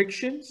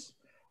restrictions,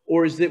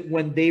 or is it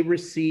when they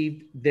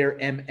received their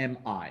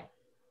MMI?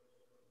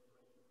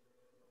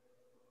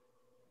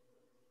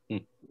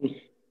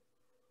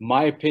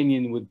 My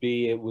opinion would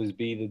be it would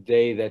be the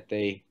day that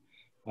they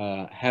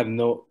have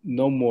no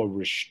more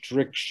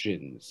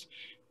restrictions.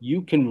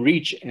 You can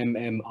reach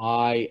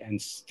MMI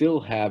and still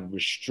have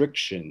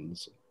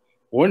restrictions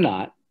or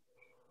not.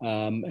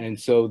 And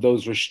so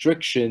those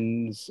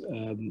restrictions,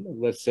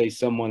 let's say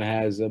someone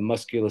has a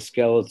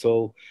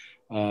musculoskeletal,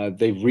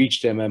 they've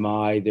reached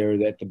MMI, they're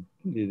at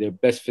their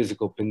best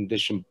physical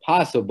condition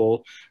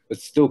possible, but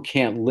still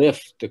can't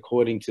lift,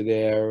 according to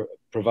their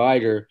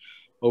provider,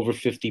 over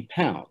 50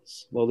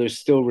 pounds. Well, there's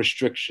still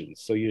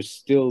restrictions. So you're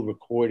still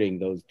recording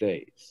those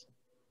days.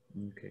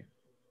 Okay.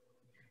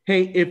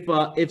 Hey,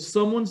 if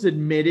someone's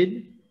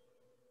admitted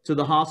to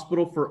the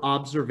hospital for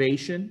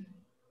observation,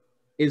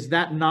 is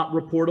that not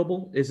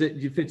reportable? Is it,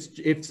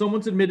 if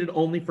someone's admitted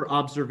only for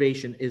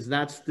observation, is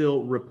that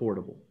still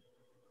reportable?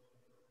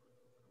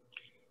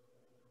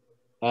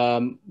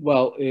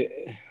 Well,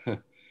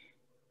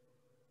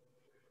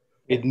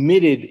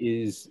 admitted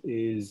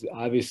is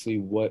obviously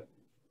what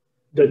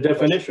the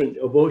definition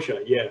of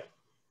OSHA, yeah.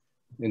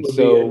 And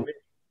so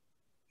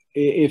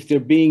if they're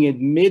being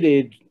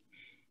admitted,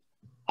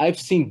 I've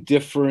seen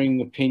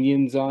differing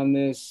opinions on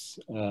this.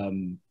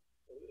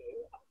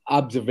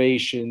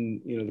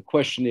 Observation, you know, the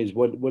question is,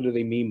 what do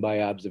they mean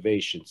by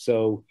observation?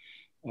 So,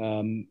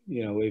 you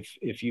know,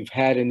 if you've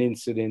had an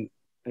incident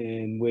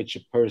in which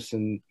a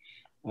person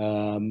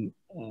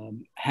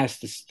has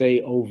to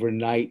stay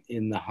overnight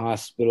in the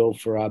hospital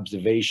for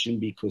observation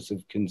because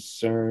of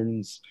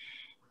concerns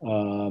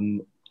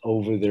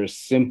over their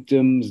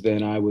symptoms,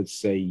 then I would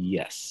say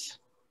yes.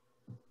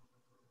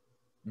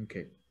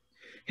 Okay.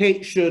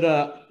 Hey,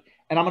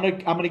 and I'm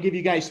gonna give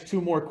you guys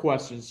two more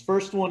questions.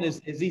 First one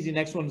is easy.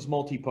 Next one is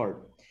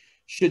multi-part.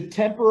 Should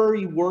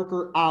temporary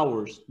worker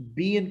hours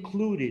be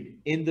included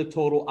in the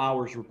total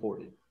hours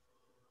reported?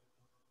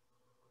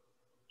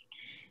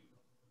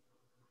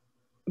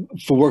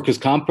 For workers'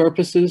 comp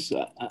purposes?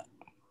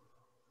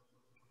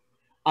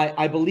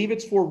 I believe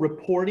it's for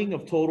reporting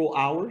of total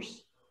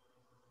hours.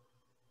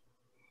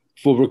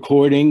 For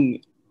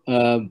recording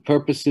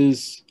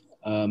purposes.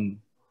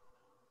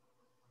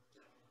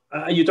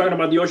 You're talking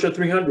about the OSHA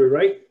 300,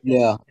 right?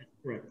 Yeah.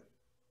 Correct.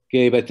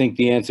 Gabe, I think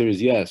the answer is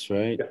yes,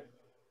 right? Yeah.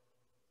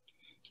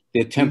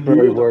 They're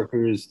temporary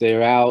workers.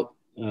 They're out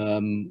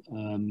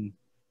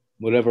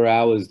whatever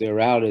hours they're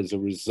out as a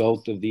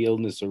result of the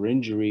illness or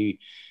injury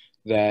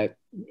that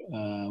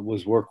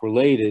was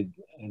work-related,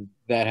 and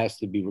that has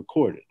to be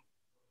recorded.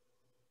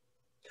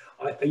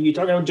 Are you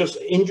talking about just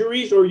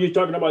injuries, or are you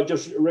talking about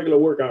just regular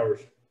work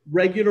hours?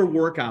 Regular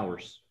work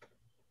hours.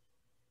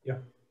 Yeah.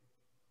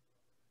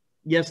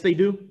 Yes, they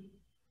do.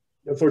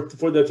 For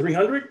the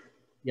 300?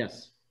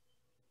 Yes.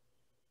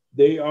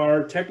 They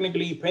are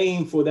technically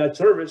paying for that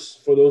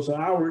service for those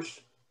hours.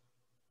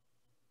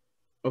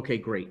 Okay,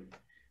 great.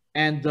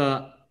 And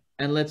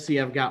let's see,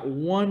 I've got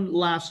one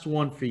last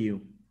one for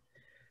you.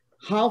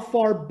 How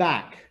far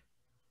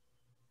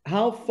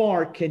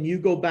can you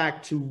go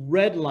back to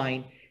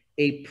redline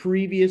a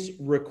previous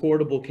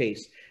recordable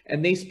case?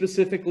 And they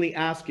specifically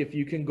ask if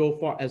you can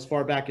go as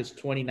far back as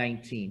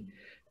 2019.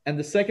 And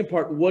the second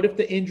part, what if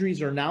the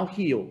injuries are now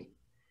healed?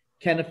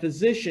 Can a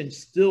physician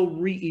still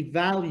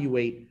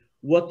reevaluate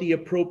what the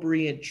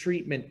appropriate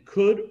treatment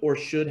could or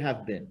should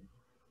have been?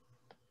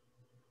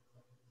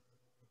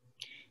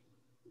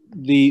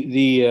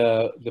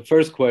 the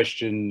first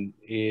question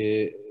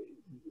is,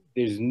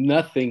 there's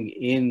nothing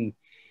in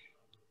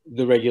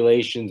the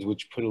regulations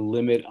which put a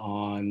limit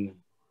on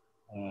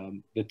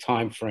the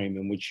time frame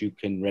in which you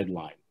can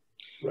redline.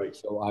 Right.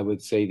 So I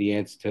would say the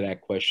answer to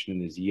that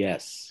question is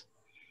yes.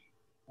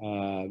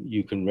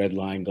 You can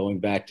redline going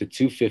back to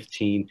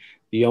 215.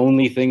 The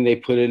only thing they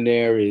put in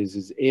there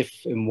is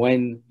if and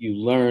when you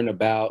learn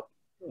about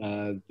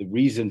the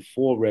reason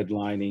for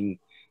redlining,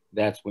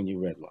 that's when you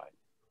redline.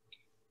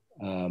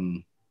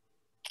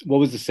 What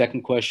was the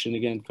second question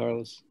again,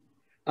 Carlos?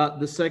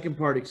 The second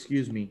part,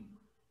 excuse me.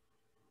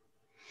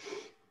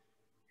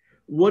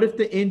 What if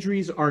the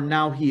injuries are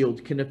now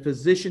healed? Can a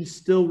physician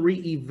still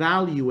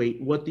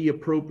reevaluate what the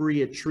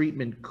appropriate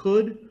treatment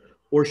could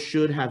or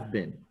should have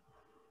been?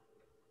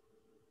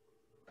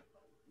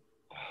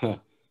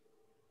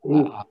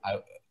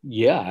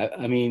 Yeah,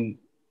 I mean,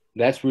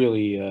 that's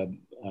really a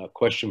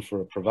question for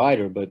a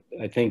provider, but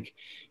I think,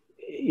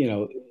 you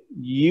know,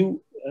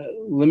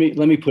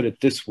 let me put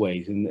it this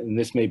way, and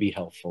this may be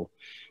helpful.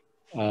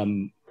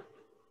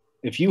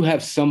 If you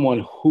have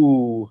someone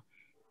who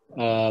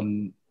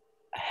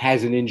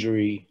has an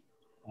injury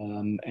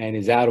and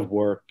is out of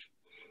work,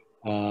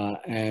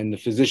 and the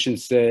physician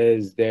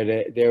says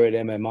they're at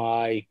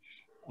MMI,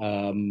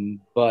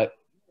 but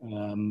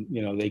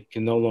you know, they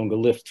can no longer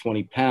lift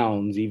 20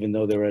 pounds, even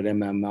though they're at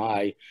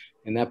MMI,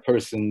 and that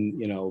person,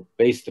 you know,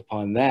 based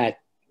upon that,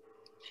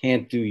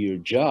 can't do your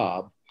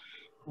job.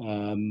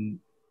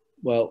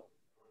 Well,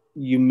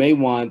 you may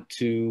want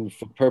to,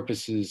 for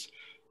purposes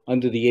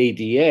under the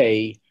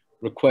ADA,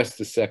 request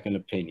a second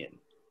opinion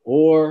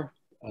or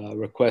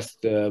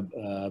request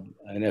an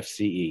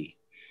FCE.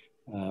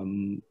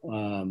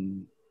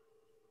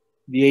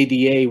 The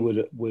ADA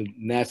would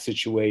in that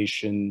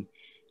situation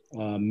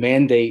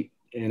mandate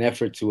an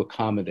effort to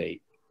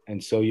accommodate,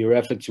 and so your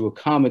effort to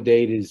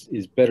accommodate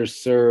is better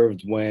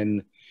served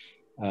when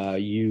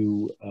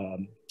you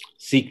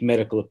seek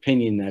medical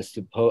opinion as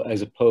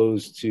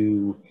opposed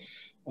to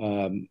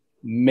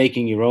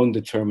making your own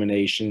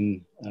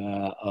determination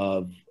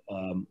of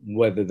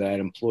whether that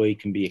employee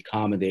can be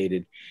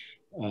accommodated.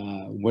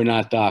 We're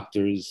not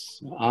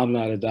doctors. I'm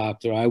not a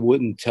doctor. I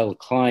wouldn't tell a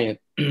client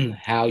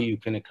how you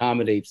can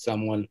accommodate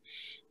someone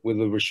with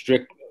a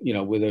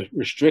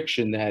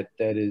restriction that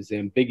is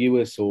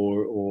ambiguous,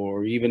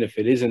 or even if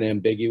it isn't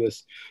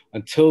ambiguous,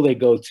 until they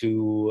go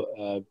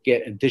to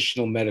get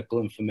additional medical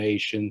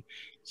information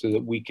so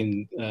that we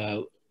can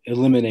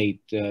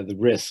eliminate the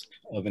risk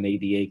of an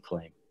ADA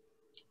claim.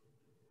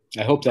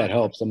 I hope that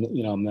helps.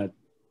 I'm not.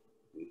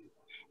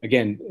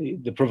 Again,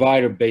 the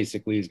provider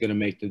basically is going to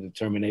make the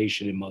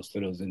determination in most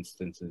of those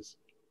instances.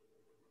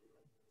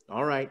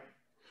 All right.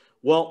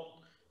 Well,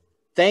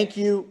 thank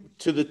you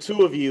to the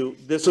two of you.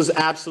 This was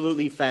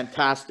absolutely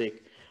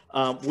fantastic.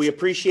 We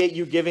appreciate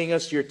you giving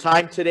us your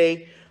time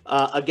today.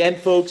 Again,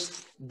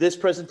 folks, this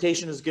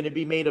presentation is going to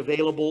be made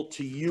available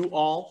to you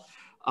all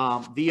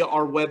via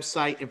our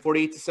website in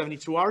 48 to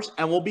 72 hours.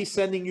 And we'll be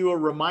sending you a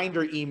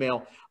reminder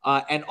email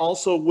and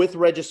also with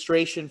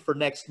registration for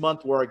next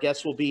month, where our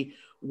guest will be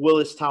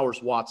Willis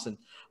Towers Watson.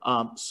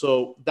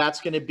 So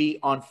that's going to be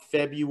on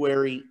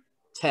February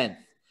 10th.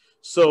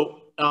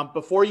 So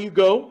before you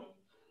go,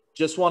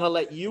 just want to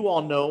let you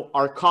all know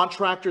our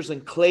Contractors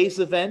and Clays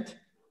event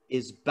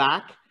is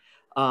back.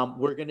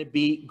 We're going to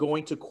be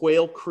going to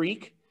Quail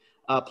Creek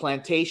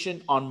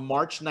Plantation on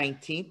March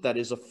 19th. That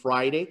is a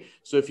Friday.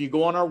 So if you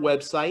go on our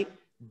website,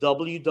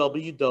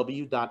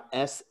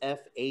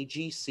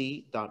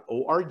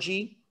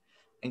 www.sfagc.org,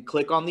 and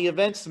click on the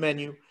events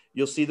menu,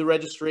 you'll see the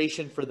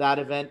registration for that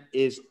event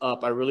is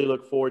up. I really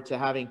look forward to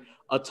having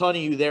a ton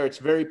of you there. It's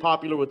very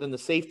popular within the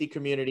safety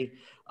community.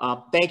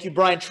 Thank you,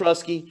 Brian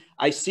Trusky.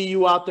 I see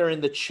you out there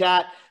in the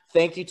chat.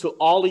 Thank you to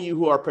all of you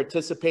who are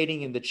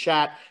participating in the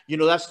chat. You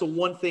know, that's the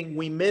one thing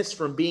we miss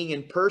from being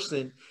in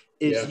person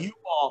is you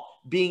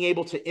all being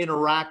able to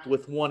interact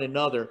with one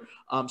another.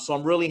 So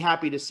I'm really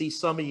happy to see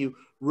some of you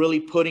really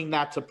putting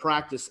that to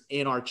practice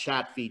in our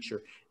chat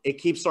feature. It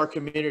keeps our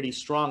community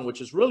strong, which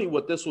is really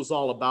what this was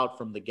all about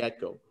from the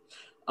get-go.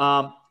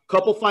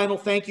 Couple final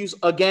thank yous.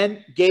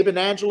 Again, Gabe and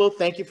Angelo,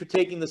 thank you for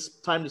taking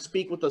this time to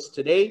speak with us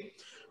today.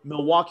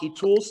 Milwaukee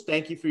Tools,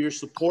 thank you for your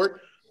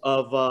support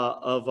of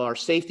our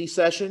safety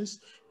sessions.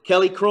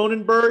 Kelly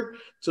Cronenberg,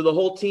 to the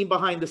whole team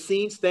behind the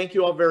scenes, thank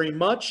you all very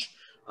much.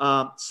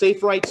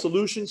 Safe Right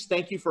Solutions,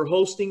 thank you for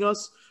hosting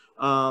us.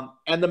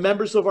 And the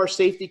members of our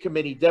safety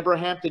committee, Deborah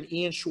Hampton,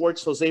 Ian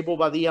Schwartz, Jose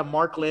Bobadilla,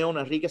 Mark Leon,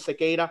 Enrique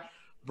Sequeira,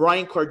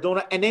 Brian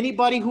Cardona, and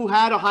anybody who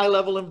had a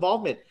high-level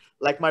involvement,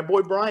 like my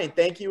boy Brian.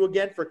 Thank you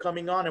again for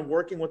coming on and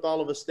working with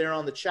all of us there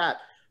on the chat.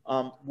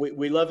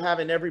 We love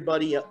having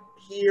everybody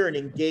here and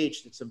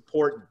engaged. It's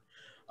important.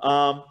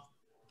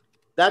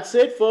 That's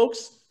it,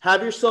 folks.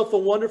 Have yourself a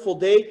wonderful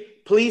day.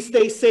 Please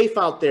stay safe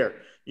out there.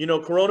 You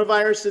know,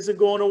 coronavirus isn't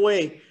going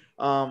away.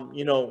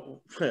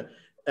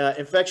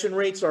 Infection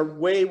rates are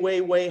way,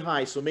 way, way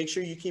high. So make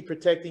sure you keep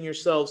protecting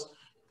yourselves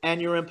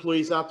and your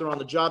employees out there on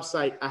the job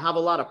site. I have a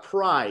lot of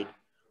pride,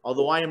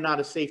 although I am not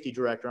a safety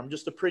director. I'm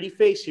just a pretty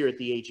face here at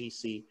the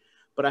AGC.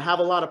 but I have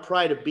a lot of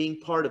pride of being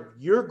part of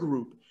your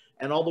group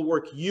and all the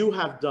work you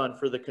have done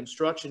for the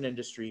construction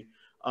industry,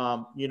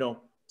 you know,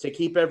 to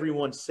keep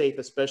everyone safe,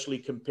 especially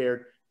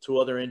compared to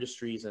other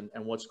industries and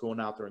what's going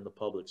out there in the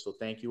public. So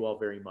thank you all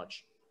very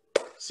much.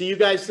 See you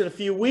guys in a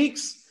few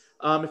weeks.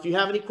 If you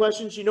have any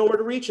questions, you know where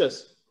to reach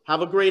us.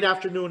 Have a great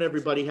afternoon,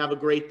 everybody. Have a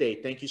great day.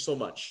 Thank you so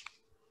much.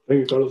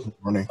 Thank you, Carlos. Good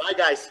morning. Bye,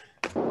 guys.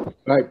 All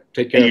right,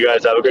 take care. You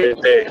guys have a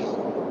great day.